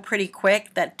burial pretty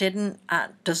quick that didn't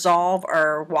dissolve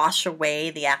or wash away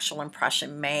the actual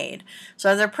impression made.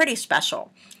 So they're pretty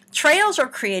special. Trails are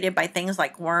created by things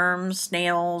like worms,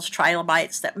 snails,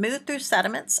 trilobites that move through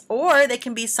sediments, or they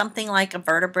can be something like a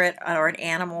vertebrate or an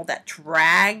animal that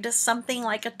dragged something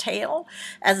like a tail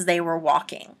as they were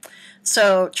walking.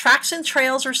 So tracks and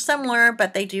trails are similar,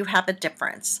 but they do have a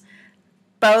difference.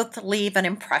 Both leave an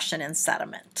impression in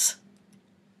sediment.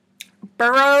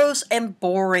 Burrows and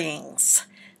borings.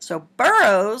 So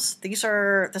burrows, this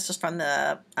is from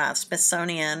the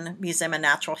Smithsonian Museum of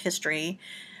Natural History,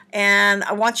 And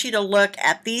I want you to look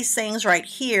at these things right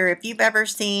here. If you've ever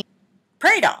seen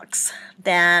prairie dogs,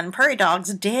 then prairie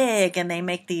dogs dig and they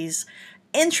make these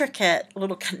intricate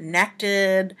little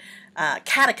connected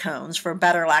catacombs, for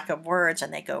better lack of words,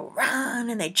 and they go run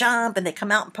and they jump and they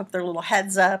come out and poke their little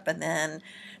heads up and then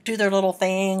do their little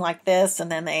thing like this,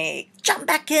 and then they jump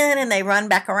back in and they run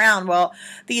back around. Well,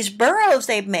 these burrows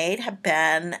they've made have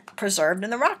been preserved in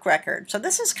the rock record. So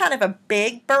this is kind of a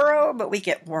big burrow, but we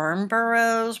get worm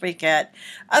burrows, we get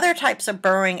other types of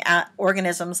burrowing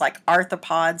organisms like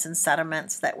arthropods and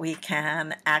sediments that we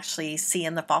can actually see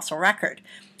in the fossil record.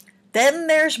 Then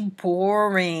there's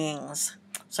borings.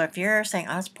 So if you're saying,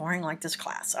 oh, it's boring like this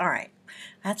class, all right,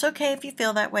 that's okay if you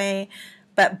feel that way.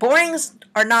 But borings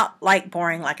are not like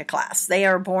boring like a class. They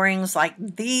are borings like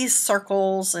these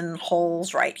circles and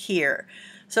holes right here.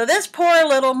 So this poor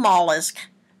little mollusk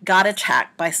got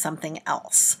attacked by something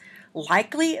else.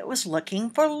 Likely it was looking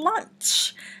for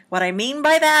lunch. What I mean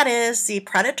by that is the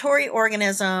predatory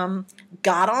organism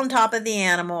got on top of the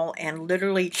animal and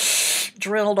literally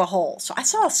drilled a hole. So I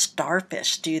saw a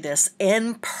starfish do this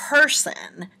in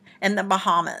person in the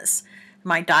Bahamas.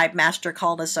 My dive master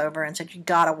called us over and said, you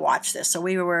gotta watch this. So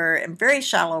we were in very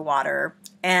shallow water,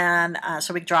 and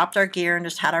so we dropped our gear and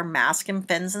just had our mask and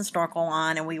fins and snorkel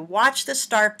on, and we watched the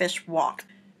starfish walk.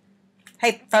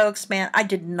 Hey folks, man, I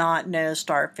did not know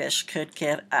starfish could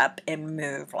get up and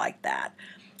move like that.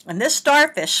 And this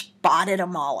starfish spotted a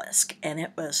mollusk, and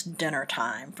it was dinner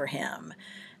time for him.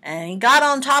 And he got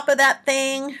on top of that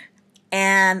thing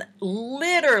and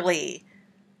literally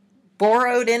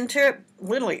burrowed into it,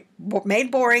 literally made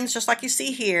borings just like you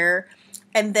see here,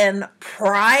 and then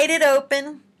pried it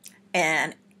open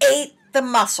and ate the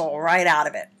muscle right out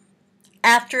of it.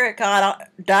 After it got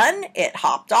done, it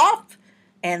hopped off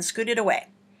and scooted away.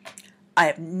 I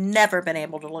have never been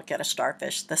able to look at a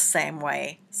starfish the same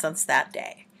way since that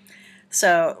day.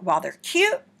 So while they're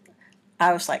cute,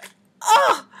 I was like,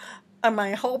 oh, and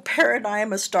my whole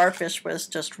paradigm of starfish was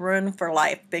just ruined for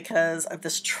life because of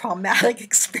this traumatic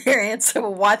experience of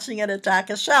watching it attack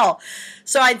a shell.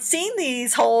 So I'd seen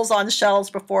these holes on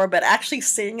shells before, but actually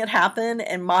seeing it happen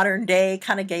in modern day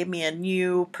kind of gave me a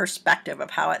new perspective of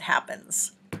how it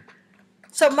happens.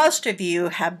 So most of you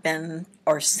have been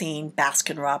or seen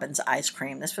Baskin-Robbins ice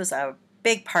cream. This was a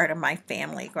big part of my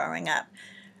family growing up.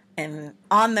 And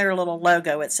on their little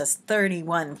logo, it says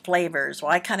 31 flavors.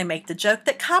 Well, I kind of make the joke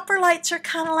that coprolites are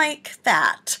kind of like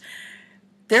that.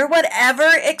 They're whatever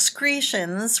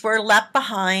excretions were left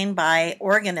behind by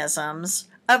organisms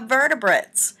of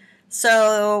vertebrates.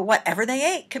 So whatever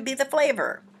they ate could be the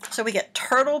flavor. So we get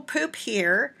turtle poop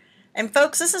here. And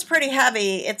folks, this is pretty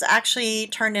heavy. It's actually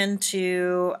turned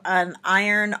into an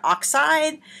iron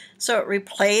oxide. So it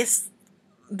replaced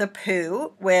the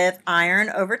poo with iron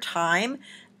over time.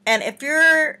 And if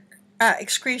your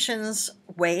excretions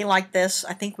weigh like this,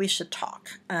 I think we should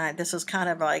talk. This is kind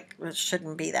of like, it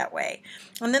shouldn't be that way.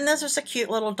 And then there's just a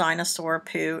cute little dinosaur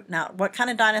poo. Now, what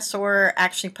kind of dinosaur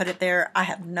actually put it there, I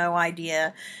have no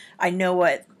idea. I know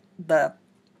what the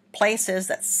place is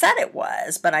that said it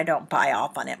was, but I don't buy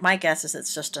off on it. My guess is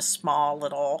it's just a small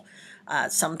little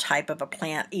some type of a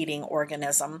plant-eating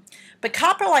organism. But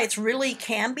coprolites really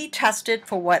can be tested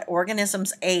for what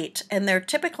organisms ate, and they're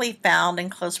typically found in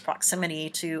close proximity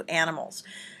to animals.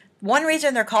 One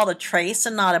reason they're called a trace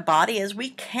and not a body is we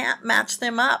can't match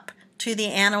them up to the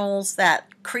animals that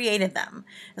created them.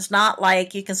 It's not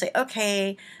like you can say,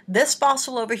 okay, this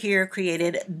fossil over here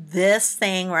created this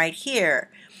thing right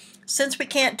here. Since we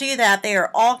can't do that, they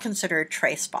are all considered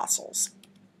trace fossils.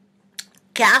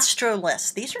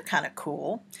 Gastroliths, these are kind of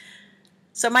cool.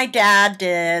 So my dad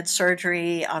did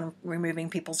surgery on removing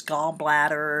people's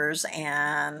gallbladders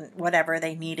and whatever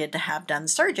they needed to have done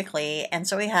surgically. And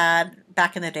so we had,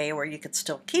 back in the day where you could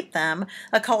still keep them,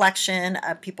 a collection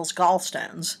of people's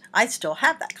gallstones. I still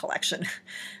have that collection.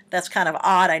 That's kind of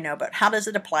odd, I know, but how does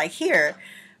it apply here?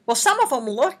 Well, some of them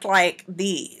looked like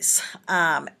these,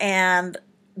 and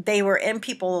they were in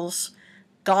people's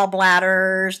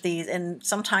gallbladders, and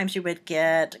sometimes you would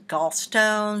get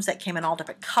gallstones that came in all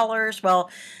different colors.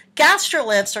 Well,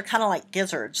 gastroliths are kind of like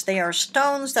gizzards. They are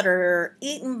stones that are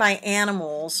eaten by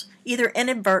animals, either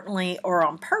inadvertently or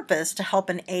on purpose, to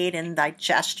help and aid in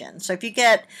digestion. So if you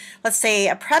get, let's say,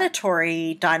 a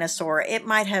predatory dinosaur, it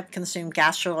might have consumed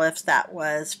gastroliths that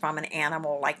was from an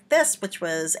animal like this, which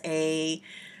was it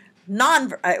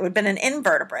would have been an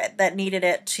invertebrate that needed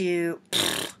it to.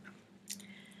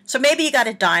 So maybe you got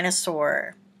a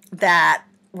dinosaur that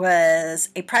was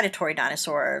a predatory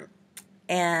dinosaur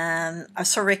and a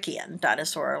Saurichian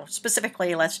dinosaur.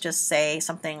 Specifically, let's just say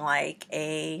something like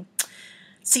a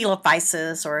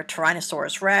Coelophysis or a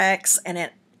Tyrannosaurus rex, and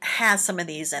it has some of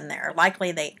these in there.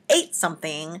 Likely they ate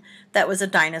something that was a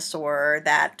dinosaur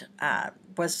that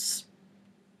was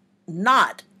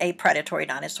not a predatory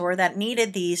dinosaur that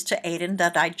needed these to aid in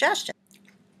the digestion.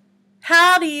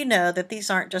 How do you know that these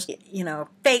aren't just,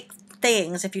 fake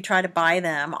things if you try to buy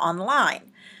them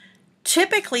online?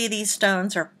 Typically, these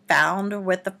stones are found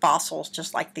with the fossils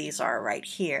just like these are right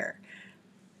here.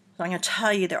 So I'm going to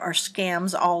tell you there are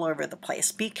scams all over the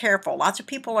place. Be careful. Lots of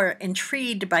people are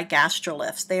intrigued by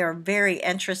gastroliths. They are very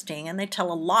interesting and they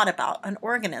tell a lot about an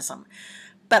organism.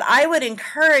 But I would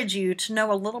encourage you to know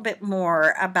a little bit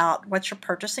more about what you're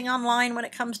purchasing online when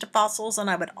it comes to fossils, and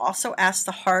I would also ask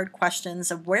the hard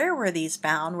questions of where were these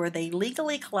found? Were they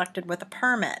legally collected with a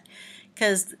permit?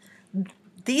 Because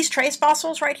these trace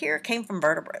fossils right here came from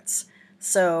vertebrates.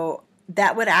 So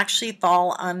that would actually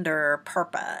fall under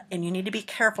PURPA, and you need to be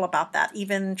careful about that.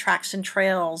 Even tracks and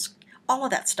trails, all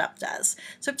of that stuff does.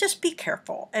 So just be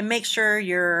careful and make sure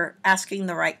you're asking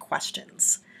the right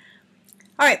questions.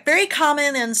 All right, very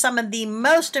common and some of the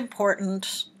most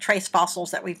important trace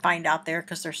fossils that we find out there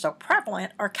because they're so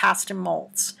prevalent are cast and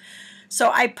molds.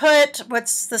 So I put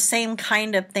what's the same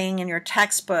kind of thing in your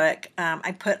textbook.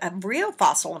 I put a real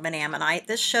fossil of an ammonite.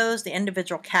 This shows the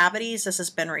individual cavities. This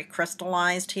has been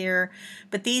recrystallized here.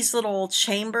 But these little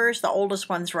chambers, the oldest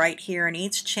one's right here, and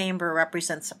each chamber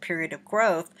represents a period of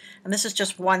growth. And this is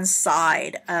just one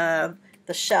side of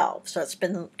the shell, so it's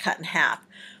been cut in half.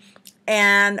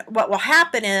 And what will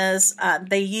happen is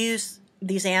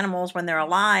these animals, when they're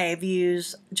alive,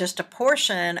 use just a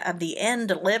portion of the end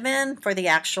to live in for the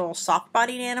actual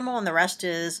soft-bodied animal, and the rest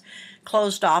is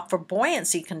closed off for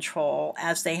buoyancy control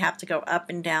as they have to go up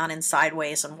and down and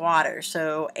sideways in water.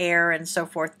 So air and so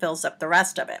forth fills up the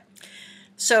rest of it.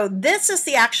 So this is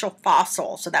the actual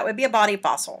fossil. So that would be a body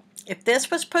fossil. If this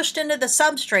was pushed into the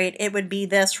substrate, it would be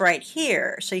this right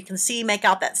here. So you can see, make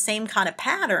out that same kind of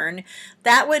pattern.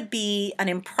 That would be an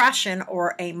impression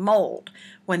or a mold.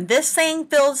 When this thing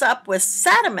fills up with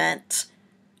sediment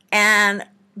and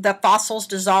the fossils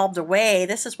dissolved away,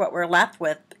 this is what we're left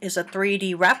with, is a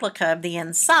 3D replica of the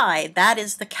inside. That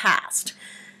is the cast.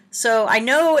 So I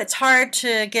know it's hard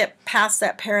to get past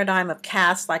that paradigm of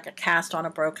cast, like a cast on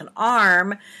a broken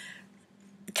arm.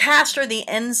 Cast are the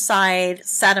inside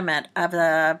sediment of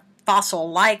the fossil,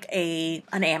 like an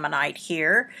ammonite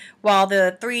here, while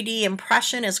the 3D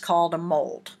impression is called a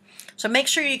mold. So make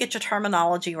sure you get your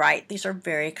terminology right. These are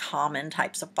very common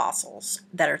types of fossils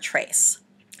that are trace.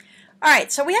 All right,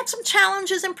 so we have some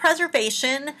challenges in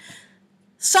preservation.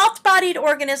 Soft-bodied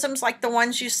organisms like the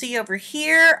ones you see over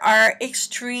here are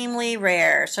extremely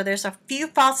rare. So there's a few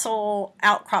fossil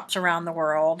outcrops around the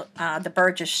world. The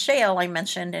Burgess Shale I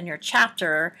mentioned in your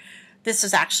chapter, this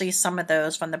is actually some of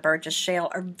those from the Burgess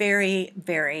Shale, are very,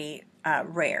 very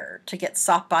rare to get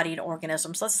soft-bodied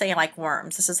organisms. Let's say like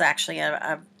worms. This is actually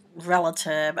a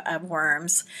relative of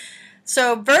worms.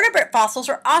 So vertebrate fossils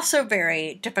are also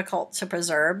very difficult to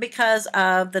preserve because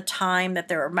of the time that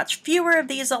there are much fewer of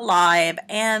these alive,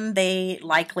 and they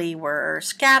likely were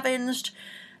scavenged,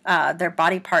 their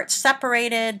body parts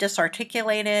separated,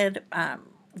 disarticulated,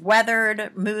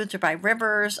 weathered, moved by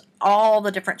rivers, all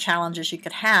the different challenges you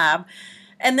could have.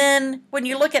 And then when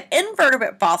you look at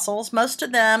invertebrate fossils, most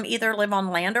of them either live on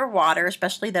land or water,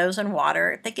 especially those in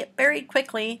water. If they get buried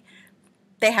quickly,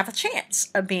 they have a chance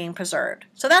of being preserved.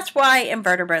 So that's why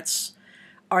invertebrates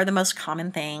are the most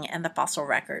common thing in the fossil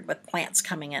record, with plants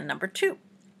coming in number 2.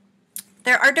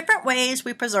 There are different ways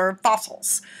we preserve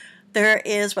fossils. There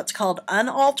is what's called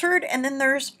unaltered, and then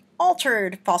there's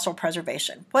altered fossil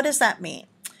preservation. What does that mean?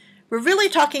 We're really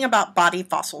talking about body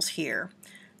fossils here.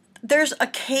 There's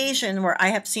occasion where I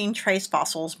have seen trace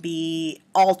fossils be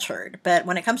altered, but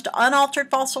when it comes to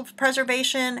unaltered fossil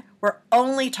preservation, we're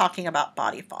only talking about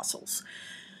body fossils.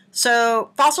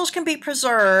 So fossils can be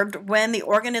preserved when the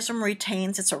organism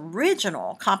retains its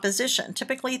original composition,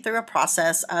 typically through a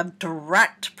process of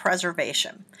direct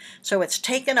preservation. So it's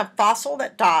taken a fossil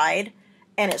that died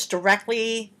and it's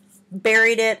directly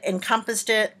buried it, encompassed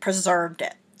it, preserved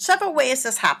it. Several ways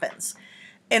this happens.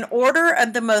 In order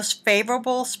of the most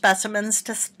favorable specimens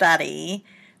to study,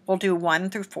 we'll do 1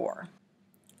 through 4.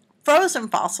 Frozen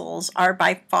fossils are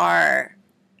by far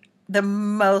the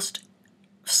most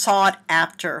sought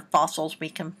after fossils we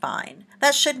can find.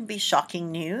 That shouldn't be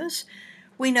shocking news.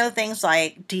 We know things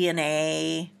like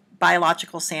DNA,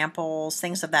 biological samples,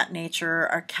 things of that nature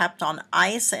are kept on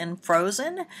ice and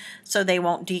frozen so they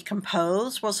won't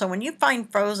decompose. Well, so when you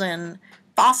find frozen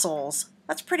fossils,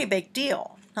 that's a pretty big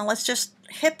deal. Now let's just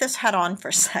hit this head on for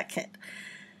a second.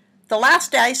 The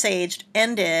last ice age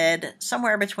ended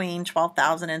somewhere between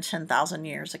 12,000 and 10,000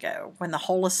 years ago, when the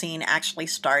Holocene actually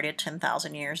started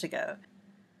 10,000 years ago.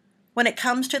 When it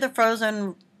comes to the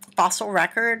frozen fossil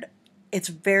record, it's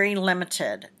very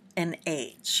limited in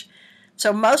age.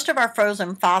 So most of our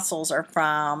frozen fossils are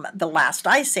from the last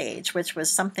ice age, which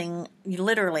was something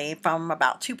literally from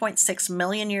about 2.6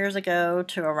 million years ago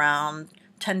to around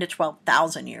 10 to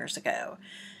 12,000 years ago.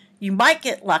 You might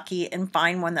get lucky and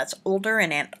find one that's older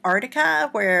in Antarctica,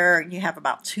 where you have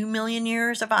about 2 million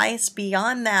years of ice.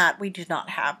 Beyond that, we do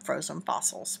not have frozen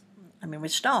fossils. I mean, we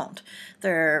just don't.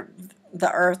 The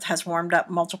Earth has warmed up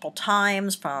multiple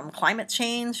times from climate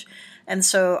change, and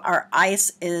so our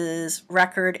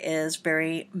record is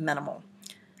very minimal.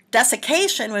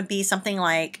 Desiccation would be something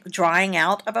like drying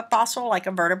out of a fossil, like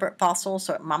a vertebrate fossil,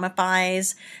 so it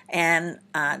mummifies, and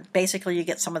basically you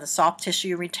get some of the soft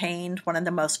tissue retained. One of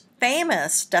the most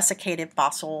famous desiccated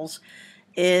fossils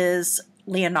is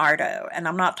Leonardo, and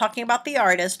I'm not talking about the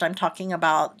artist, I'm talking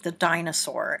about the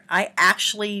dinosaur. I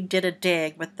actually did a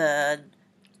dig with the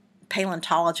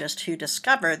paleontologist who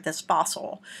discovered this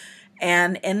fossil,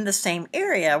 and in the same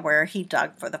area where he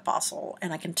dug for the fossil,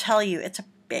 and I can tell you it's a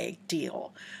big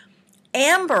deal.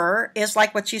 Amber is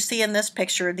like what you see in this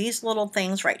picture. These little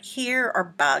things right here are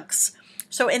bugs.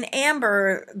 So in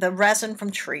amber, the resin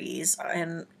from trees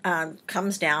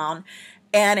comes down,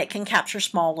 and it can capture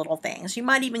small little things. You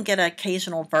might even get an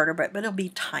occasional vertebrate, but it'll be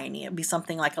tiny. It'll be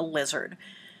something like a lizard.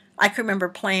 I can remember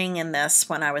playing in this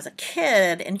when I was a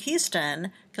kid in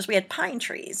Houston because we had pine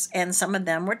trees, and some of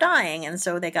them were dying, and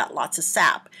so they got lots of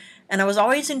sap. And I was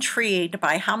always intrigued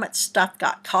by how much stuff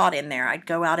got caught in there. I'd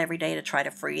go out every day to try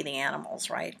to free the animals,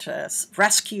 right, to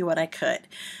rescue what I could.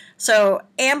 So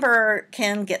amber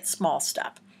can get small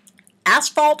stuff.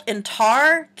 Asphalt and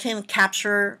tar can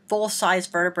capture full-size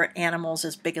vertebrate animals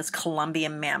as big as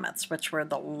Columbian mammoths, which were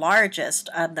the largest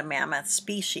of the mammoth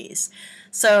species.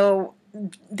 So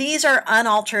these are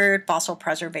unaltered fossil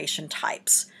preservation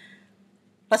types.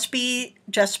 Let's be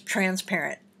just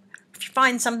transparent. If you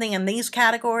find something in these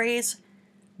categories,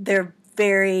 they're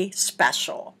very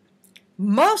special.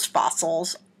 Most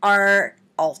fossils are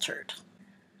altered.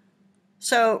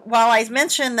 So while I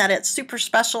mentioned that it's super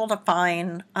special to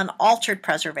find unaltered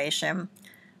preservation,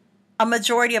 a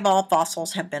majority of all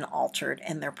fossils have been altered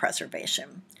in their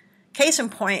preservation. Case in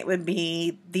point would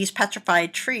be these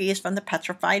petrified trees from the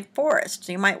petrified forest.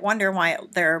 You might wonder why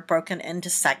they're broken into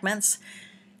segments.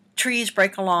 Trees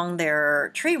break along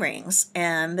their tree rings,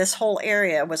 and this whole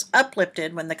area was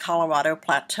uplifted when the Colorado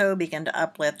Plateau began to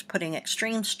uplift, putting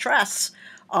extreme stress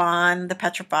on the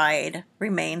petrified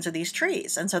remains of these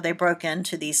trees. And so they broke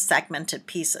into these segmented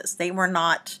pieces. They were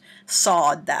not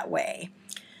sawed that way.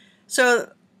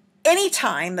 So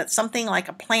anytime that something like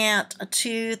a plant, a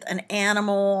tooth, an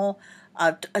animal,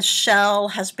 a shell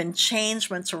has been changed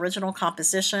from its original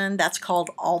composition, that's called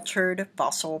altered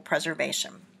fossil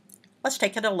preservation. Let's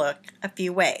take a look a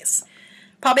few ways.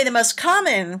 Probably the most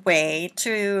common way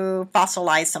to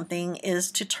fossilize something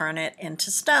is to turn it into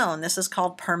stone. This is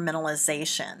called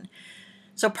permineralization.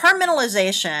 So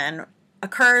permineralization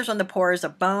occurs when the pores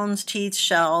of bones, teeth,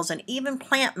 shells, and even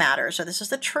plant matter. So this is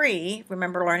the tree.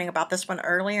 Remember learning about this one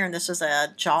earlier, and this is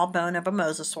a jawbone of a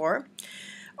mosasaur,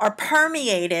 are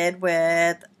permeated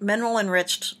with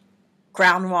mineral-enriched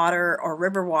groundwater or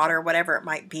river water, whatever it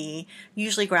might be,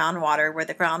 usually groundwater, where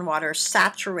the groundwater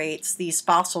saturates these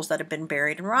fossils that have been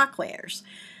buried in rock layers.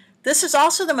 This is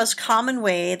also the most common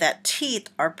way that teeth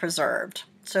are preserved.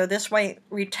 So this way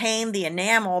retain the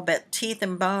enamel, but teeth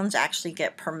and bones actually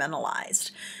get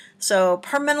permineralized. So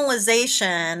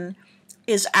permineralization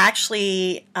is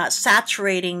actually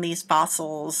saturating these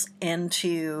fossils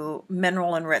into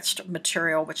mineral-enriched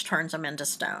material, which turns them into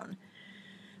stone.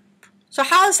 So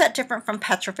how is that different from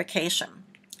petrification?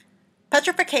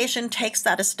 Petrification takes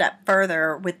that a step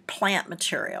further with plant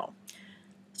material.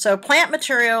 So plant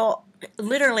material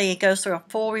literally goes through a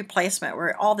full replacement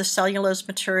where all the cellulose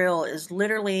material is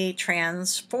literally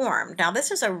transformed. Now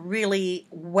this is a really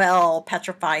well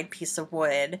petrified piece of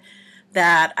wood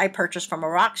that I purchased from a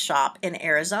rock shop in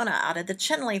Arizona out of the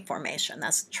Chinle Formation.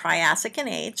 That's Triassic in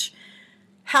age.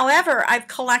 However, I've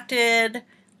collected,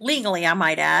 legally I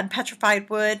might add, petrified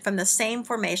wood from the same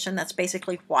formation that's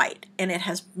basically white, and it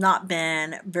has not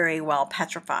been very well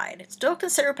petrified. It's still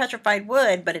considered petrified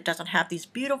wood, but it doesn't have these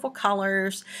beautiful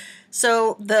colors.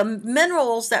 So the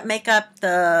minerals that make up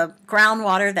the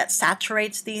groundwater that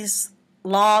saturates these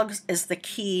logs is the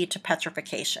key to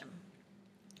petrification.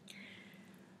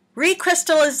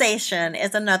 Recrystallization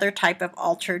is another type of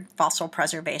altered fossil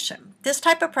preservation. This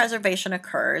type of preservation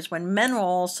occurs when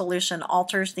mineral solution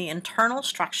alters the internal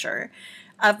structure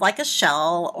of like a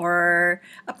shell or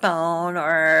a bone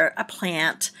or a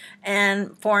plant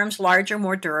and forms larger,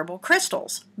 more durable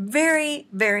crystals. Very,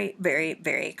 very, very,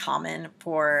 very common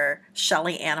for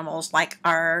shelly animals like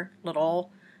our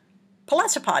little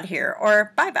pelecypod here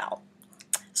or bivalve.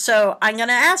 So I'm going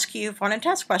to ask you for a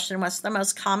test question, what's the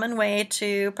most common way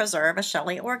to preserve a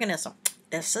shelly organism?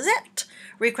 This is it,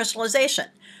 recrystallization.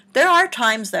 There are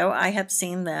times, though, I have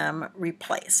seen them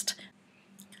replaced.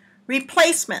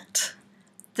 Replacement.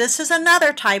 This is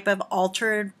another type of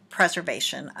altered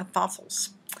preservation of fossils.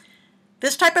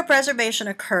 This type of preservation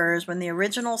occurs when the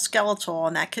original skeletal,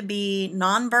 and that could be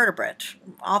non-vertebrate,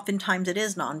 oftentimes it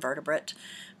is non-vertebrate,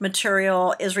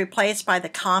 material is replaced by the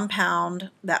compound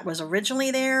that was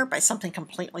originally there by something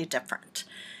completely different.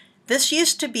 This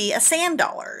used to be a sand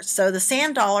dollar, so the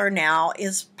sand dollar now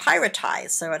is pyritized,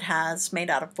 so it has made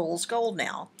out of fool's gold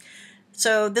now.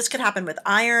 So this could happen with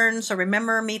iron. So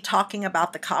remember me talking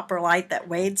about the coprolite that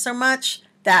weighed so much?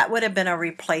 That would have been a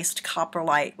replaced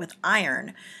coprolite with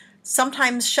iron.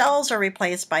 Sometimes shells are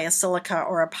replaced by a silica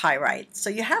or a pyrite. So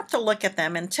you have to look at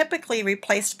them, and typically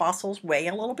replaced fossils weigh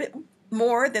a little bit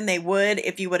more than they would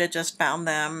if you would have just found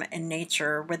them in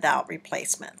nature without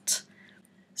replacement.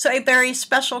 So a very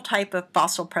special type of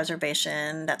fossil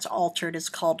preservation that's altered is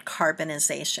called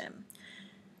carbonization.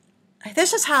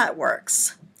 This is how it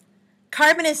works.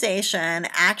 Carbonization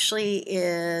actually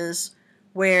is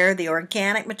where the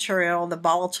organic material, the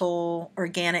volatile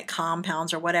organic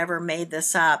compounds or whatever made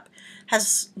this up,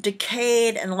 has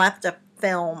decayed and left a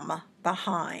film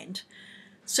behind.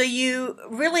 So you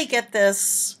really get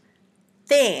this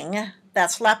thing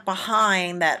that's left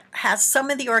behind that has some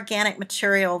of the organic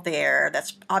material there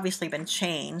that's obviously been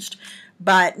changed,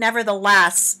 but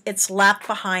nevertheless, it's left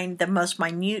behind the most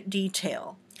minute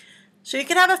detail. So you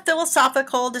could have a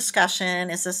philosophical discussion,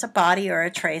 is this a body or a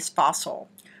trace fossil?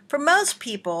 For most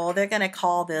people, they're going to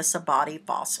call this a body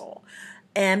fossil.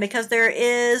 And because there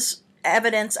is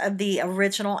evidence of the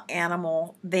original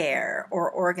animal there, or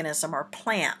organism, or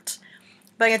plant.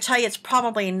 But I can tell you it's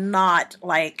probably not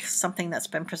like something that's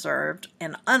been preserved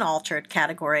in unaltered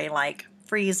category like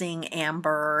freezing,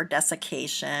 amber,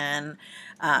 desiccation,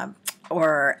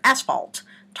 or asphalt,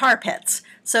 tar pits.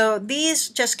 So these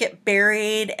just get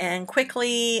buried and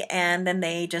quickly, and then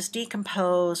they just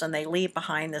decompose and they leave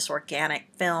behind this organic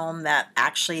film that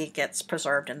actually gets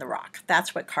preserved in the rock.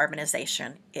 That's what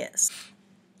carbonization is.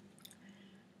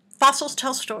 Fossils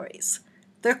tell stories.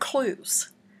 They're clues.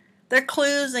 They're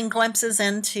clues and glimpses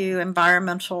into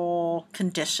environmental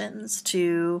conditions,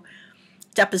 to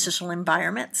depositional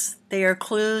environments. They are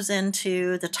clues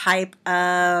into the type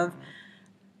of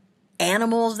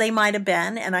animals they might have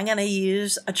been, and I'm going to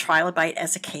use a trilobite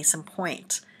as a case in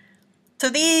point. So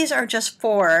these are just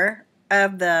 4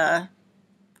 of the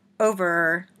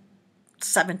over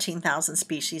 17,000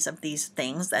 species of these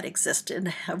things that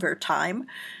existed over time.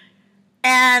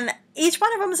 And each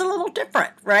one of them is a little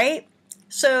different, right?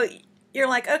 So you're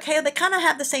like, okay, they kind of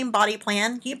have the same body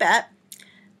plan, you bet.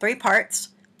 3 parts.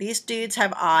 These dudes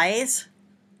have eyes.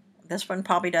 This one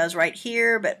probably does right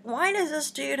here, but why does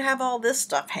this dude have all this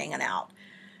stuff hanging out?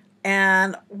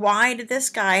 And why did this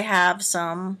guy have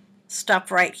some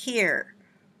stuff right here?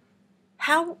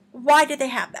 Why did they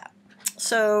have that?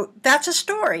 So that's a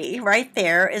story right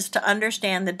there, is to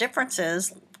understand the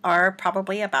differences are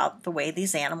probably about the way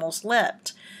these animals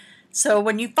lived. So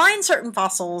when you find certain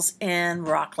fossils in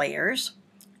rock layers,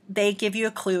 they give you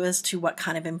a clue as to what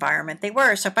kind of environment they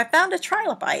were. So if I found a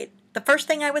trilobite, the first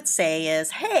thing I would say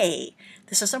is, hey,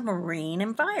 this is a marine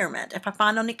environment. If I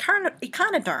found an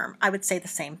echinoderm, I would say the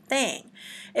same thing.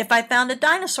 If I found a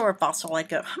dinosaur fossil, I'd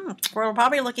go, we're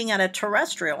probably looking at a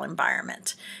terrestrial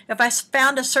environment. If I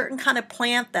found a certain kind of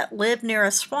plant that lived near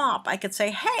a swamp, I could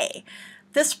say, hey,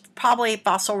 this probably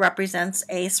fossil represents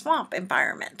a swamp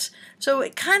environment. So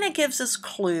it kind of gives us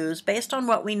clues based on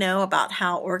what we know about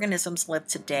how organisms live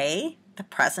today. The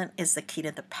present is the key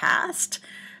to the past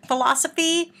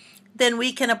philosophy. Then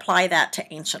we can apply that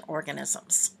to ancient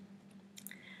organisms.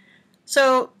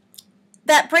 So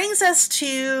that brings us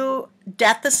to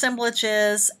death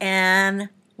assemblages and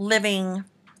living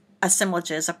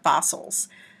assemblages of fossils.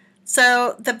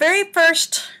 So the very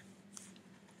first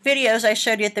videos I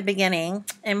showed you at the beginning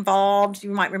involved,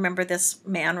 you might remember this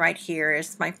man right here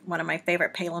is one of my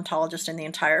favorite paleontologists in the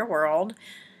entire world.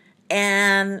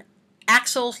 And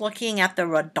Axel's looking at the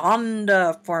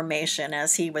Redonda Formation,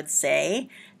 as he would say,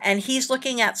 and he's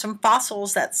looking at some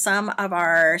fossils that some of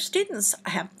our students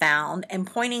have found and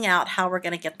pointing out how we're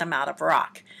going to get them out of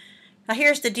rock. Now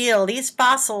here's the deal. These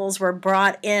fossils were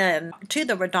brought in to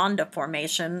the Redonda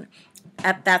Formation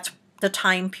that's the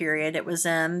time period. It was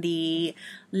in the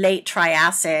late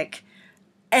Triassic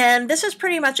And this is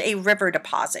pretty much a river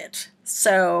deposit.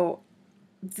 So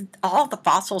all the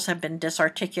fossils have been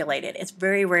disarticulated. It's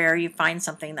very rare you find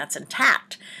something that's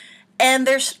intact. And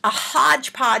there's a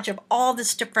hodgepodge of all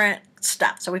this different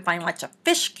stuff. So we find lots of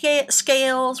fish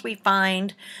scales, we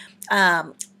find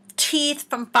teeth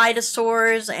from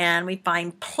phytosaurs, and we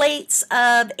find plates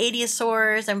of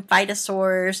adiosaurs and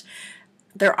phytosaurs,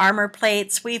 their armor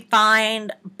plates. We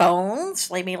find bones,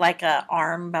 maybe like an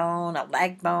arm bone, a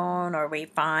leg bone, or we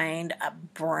find a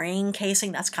brain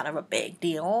casing. That's kind of a big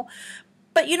deal.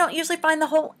 But you don't usually find the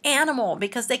whole animal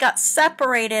because they got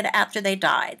separated after they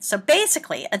died. So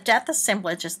basically, a death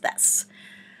assemblage is this.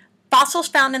 Fossils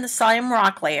found in the same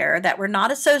rock layer that were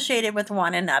not associated with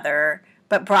one another,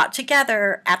 but brought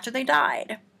together after they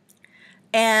died.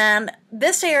 And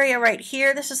this area right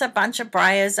here, this is a bunch of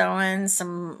bryozoans,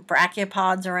 some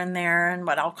brachiopods are in there, and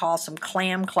what I'll call some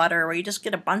clam clutter, where you just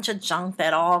get a bunch of junk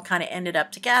that all kind of ended up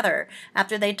together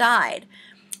after they died.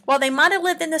 While they might have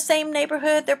lived in the same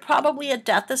neighborhood, they're probably a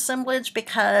death assemblage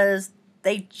because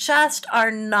they just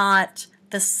are not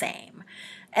the same.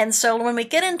 And so when we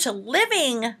get into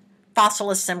living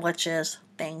fossil assemblages,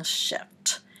 things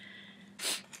shift.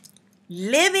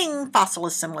 Living fossil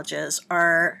assemblages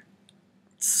are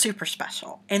super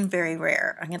special and very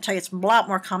rare. I'm going to tell you it's a lot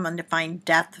more common to find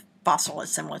death fossil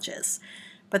assemblages.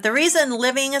 But the reason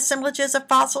living assemblages of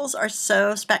fossils are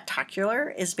so spectacular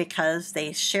is because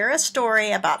they share a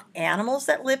story about animals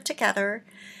that live together.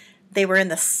 They were in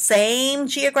the same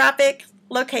geographic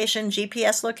location,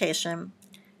 GPS location,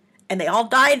 and they all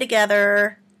died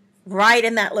together right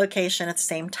in that location at the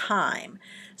same time.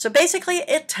 So basically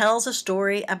it tells a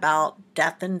story about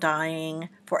death and dying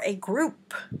for a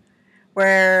group,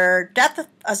 where death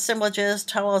assemblages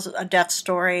tell us a death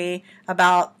story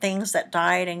about things that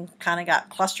died and kind of got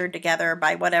clustered together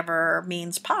by whatever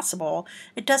means possible.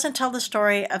 It doesn't tell the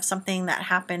story of something that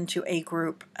happened to a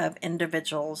group of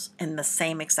individuals in the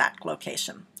same exact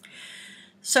location.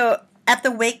 So at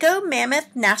the Waco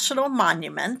Mammoth National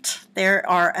Monument, there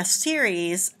are a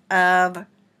series of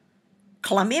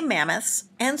Columbian mammoths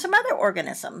and some other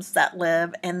organisms that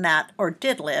live in that, or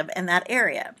did live in that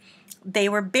area. They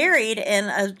were buried in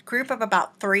a group of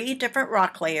about 3 different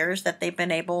rock layers that they've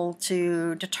been able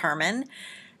to determine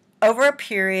over a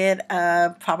period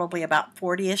of probably about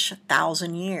 40-ish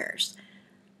thousand years.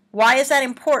 Why is that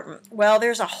important? Well,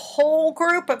 there's a whole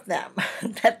group of them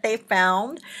that they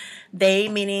found. They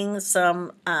meaning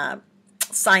some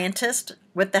scientists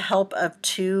with the help of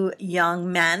 2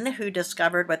 young men who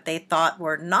discovered what they thought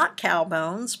were not cow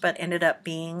bones but ended up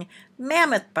being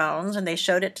mammoth bones, and they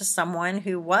showed it to someone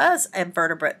who was a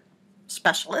vertebrate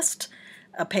specialist,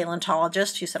 a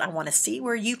paleontologist, who said, I want to see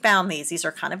where you found these. These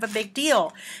are kind of a big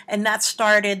deal. And that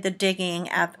started the digging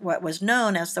at what was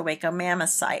known as the Waco Mammoth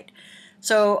Site.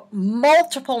 So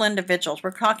multiple individuals,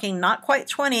 we're talking not quite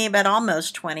 20, but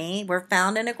almost 20, were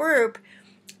found in a group,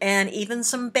 and even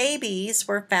some babies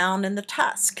were found in the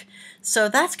tusk. So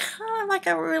that's kind of like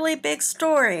a really big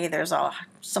story. There's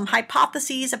some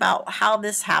hypotheses about how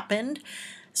this happened.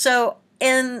 So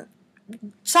inside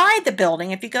the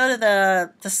building, if you go to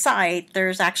the site,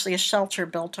 there's actually a shelter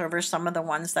built over some of the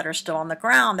ones that are still on the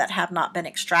ground that have not been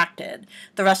extracted.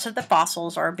 The rest of the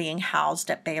fossils are being housed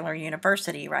at Baylor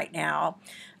University right now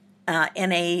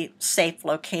in a safe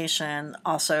location,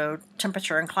 also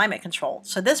temperature and climate controlled.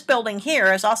 So this building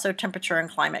here is also temperature and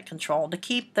climate controlled to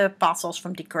keep the fossils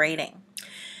from degrading.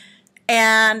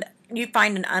 And you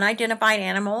find an unidentified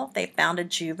animal. They found a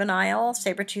juvenile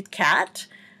saber-toothed cat.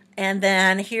 And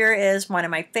then here is one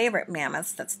of my favorite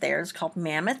mammoths that's there. It's called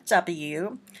Mammoth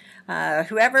W.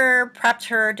 Whoever prepped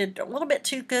her did a little bit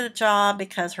too good a job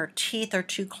because her teeth are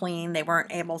too clean. They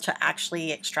weren't able to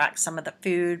actually extract some of the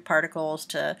food particles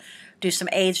to do some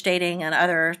age dating and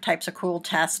other types of cool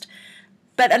tests.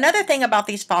 But another thing about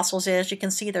these fossils is you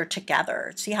can see they're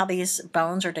together. See how these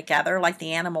bones are together like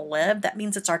the animal lived? That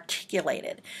means it's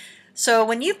articulated. So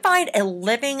when you find a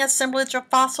living assemblage of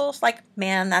fossils, like,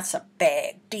 man, that's a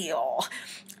big deal.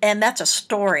 And that's a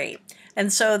story.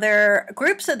 And so there are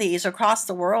groups of these across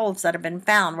the world that have been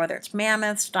found, whether it's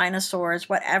mammoths, dinosaurs,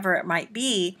 whatever it might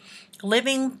be.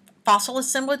 Living fossil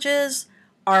assemblages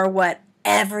are what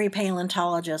every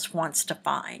paleontologist wants to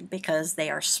find because they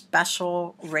are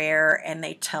special, rare, and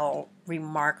they tell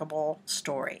remarkable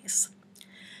stories.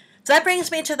 So that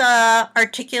brings me to the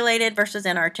articulated versus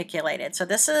inarticulated. So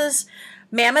this is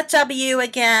Mammoth W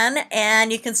again,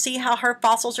 and you can see how her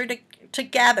fossils are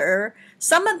together.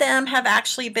 Some of them have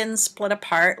actually been split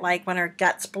apart, like when her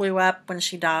guts blew up when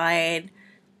she died,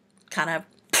 kind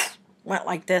of went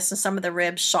like this, and some of the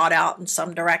ribs shot out in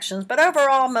some directions. But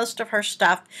overall, most of her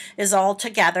stuff is all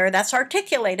together. That's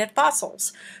articulated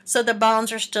fossils. So the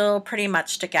bones are still pretty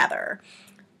much together.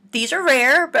 These are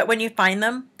rare, but when you find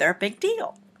them, they're a big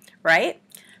deal, right?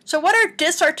 So what are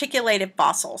disarticulated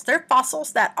fossils? They're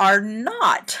fossils that are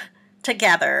not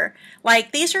together.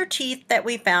 Like these are teeth that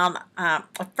we found, a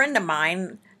friend of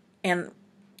mine, and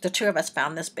the two of us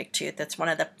found this big tooth. It's one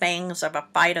of the fangs of a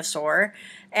phytosaur.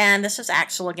 And this is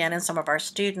Axel again and some of our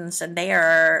students, and they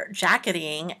are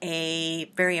jacketing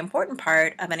a very important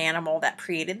part of an animal that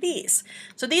created these.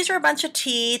 So these are a bunch of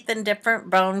teeth and different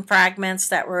bone fragments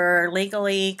that were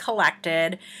legally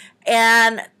collected,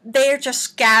 and they are just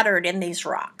scattered in these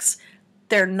rocks.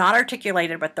 They're not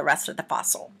articulated with the rest of the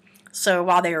fossil. So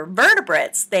while they are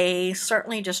vertebrates, they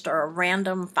certainly just are a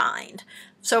random find.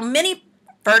 So many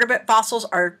vertebrate fossils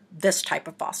are this type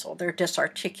of fossil. They're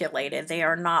disarticulated. They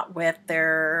are not with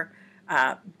their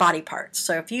body parts.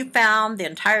 So if you found the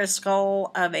entire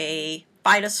skull of a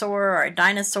phytosaur or a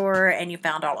dinosaur and you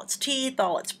found all its teeth,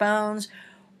 all its bones,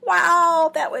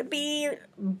 wow, that would be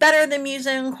better than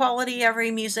museum quality.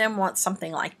 Every museum wants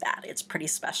something like that. It's pretty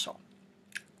special.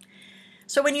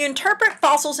 So when you interpret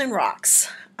fossils in rocks,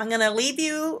 I'm going to leave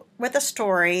you with a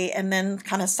story and then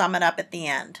kind of sum it up at the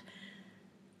end.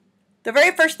 The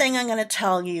very first thing I'm going to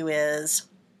tell you is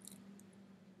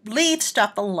leave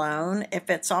stuff alone if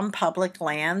it's on public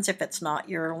lands, if it's not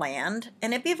your land.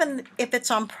 And even if it's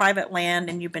on private land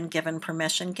and you've been given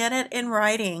permission, get it in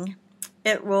writing.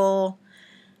 It will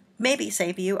maybe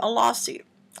save you a lawsuit.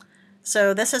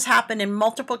 So this has happened in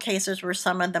multiple cases where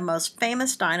some of the most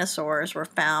famous dinosaurs were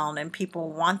found, and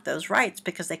people want those rights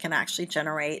because they can actually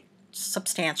generate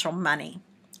substantial money.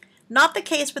 Not the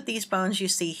case with these bones you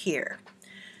see here.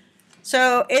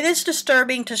 So it is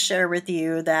disturbing to share with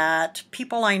you that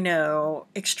people I know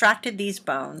extracted these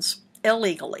bones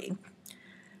illegally.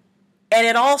 And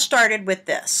it all started with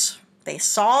this. They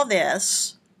saw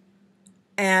this,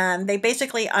 and they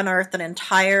basically unearthed an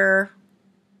entire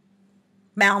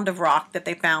mound of rock that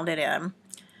they found it in,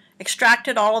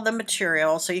 extracted all of the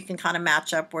material so you can kind of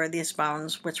match up where these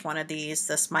bones, which one of these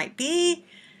this might be,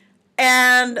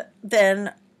 and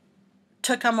then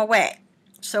took them away.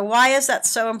 So why is that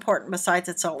so important besides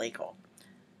it's illegal?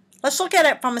 Let's look at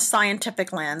it from a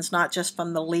scientific lens, not just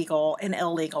from the legal and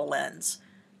illegal lens.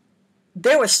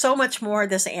 There was so much more of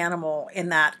this animal in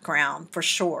that ground, for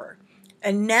sure.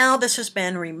 And now this has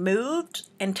been removed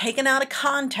and taken out of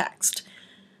context.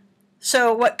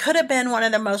 So what could have been one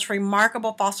of the most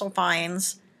remarkable fossil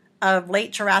finds of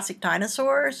late Jurassic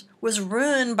dinosaurs was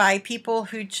ruined by people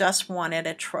who just wanted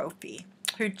a trophy,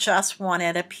 who just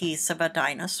wanted a piece of a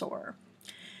dinosaur.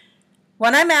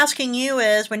 What I'm asking you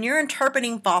is, when you're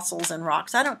interpreting fossils in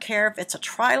rocks, I don't care if it's a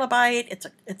trilobite, it's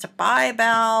a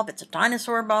bivalve, it's a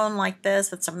dinosaur bone like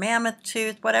this, it's a mammoth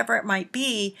tooth, whatever it might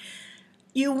be,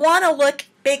 you want to look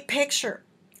big picture.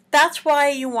 That's why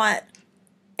you want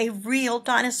a real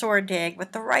dinosaur dig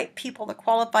with the right people, the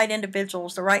qualified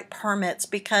individuals, the right permits,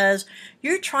 because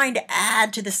you're trying to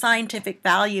add to the scientific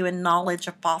value and knowledge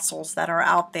of fossils that are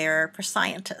out there for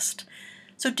scientists.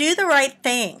 So do the right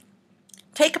thing.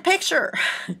 Take a picture.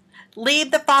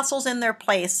 Leave the fossils in their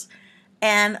place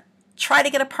and try to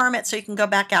get a permit so you can go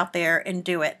back out there and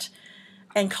do it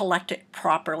and collect it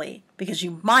properly, because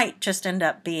you might just end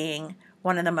up being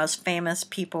one of the most famous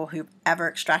people who've ever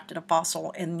extracted a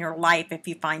fossil in your life if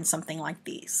you find something like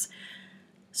these.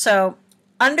 So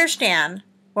understand,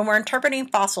 when we're interpreting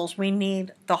fossils, we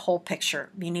need the whole picture.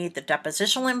 You need the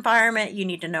depositional environment. You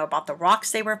need to know about the rocks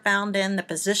they were found in, the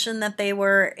position that they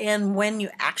were in when you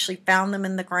actually found them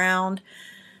in the ground,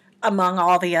 among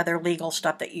all the other legal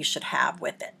stuff that you should have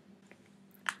with it.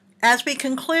 As we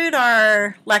conclude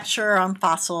our lecture on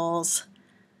fossils,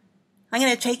 I'm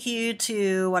going to take you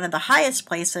to one of the highest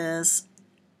places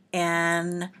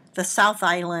in the South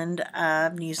Island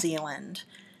of New Zealand.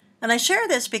 And I share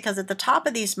this because at the top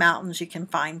of these mountains you can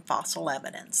find fossil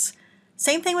evidence.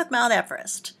 Same thing with Mount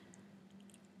Everest.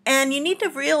 And you need to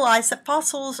realize that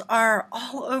fossils are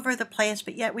all over the place,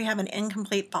 but yet we have an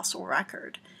incomplete fossil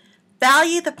record.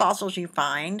 Value the fossils you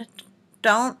find.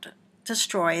 Don't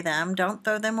destroy them. Don't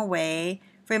throw them away.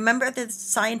 Remember the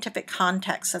scientific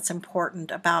context that's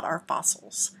important about our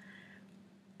fossils.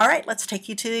 All right, let's take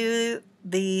you to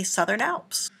the Southern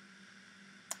Alps.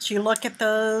 So you look at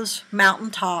those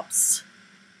mountaintops.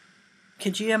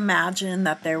 Could you imagine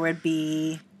that there would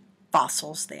be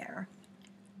fossils there?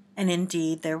 And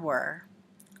indeed there were.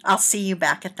 I'll see you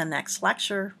back at the next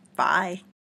lecture. Bye.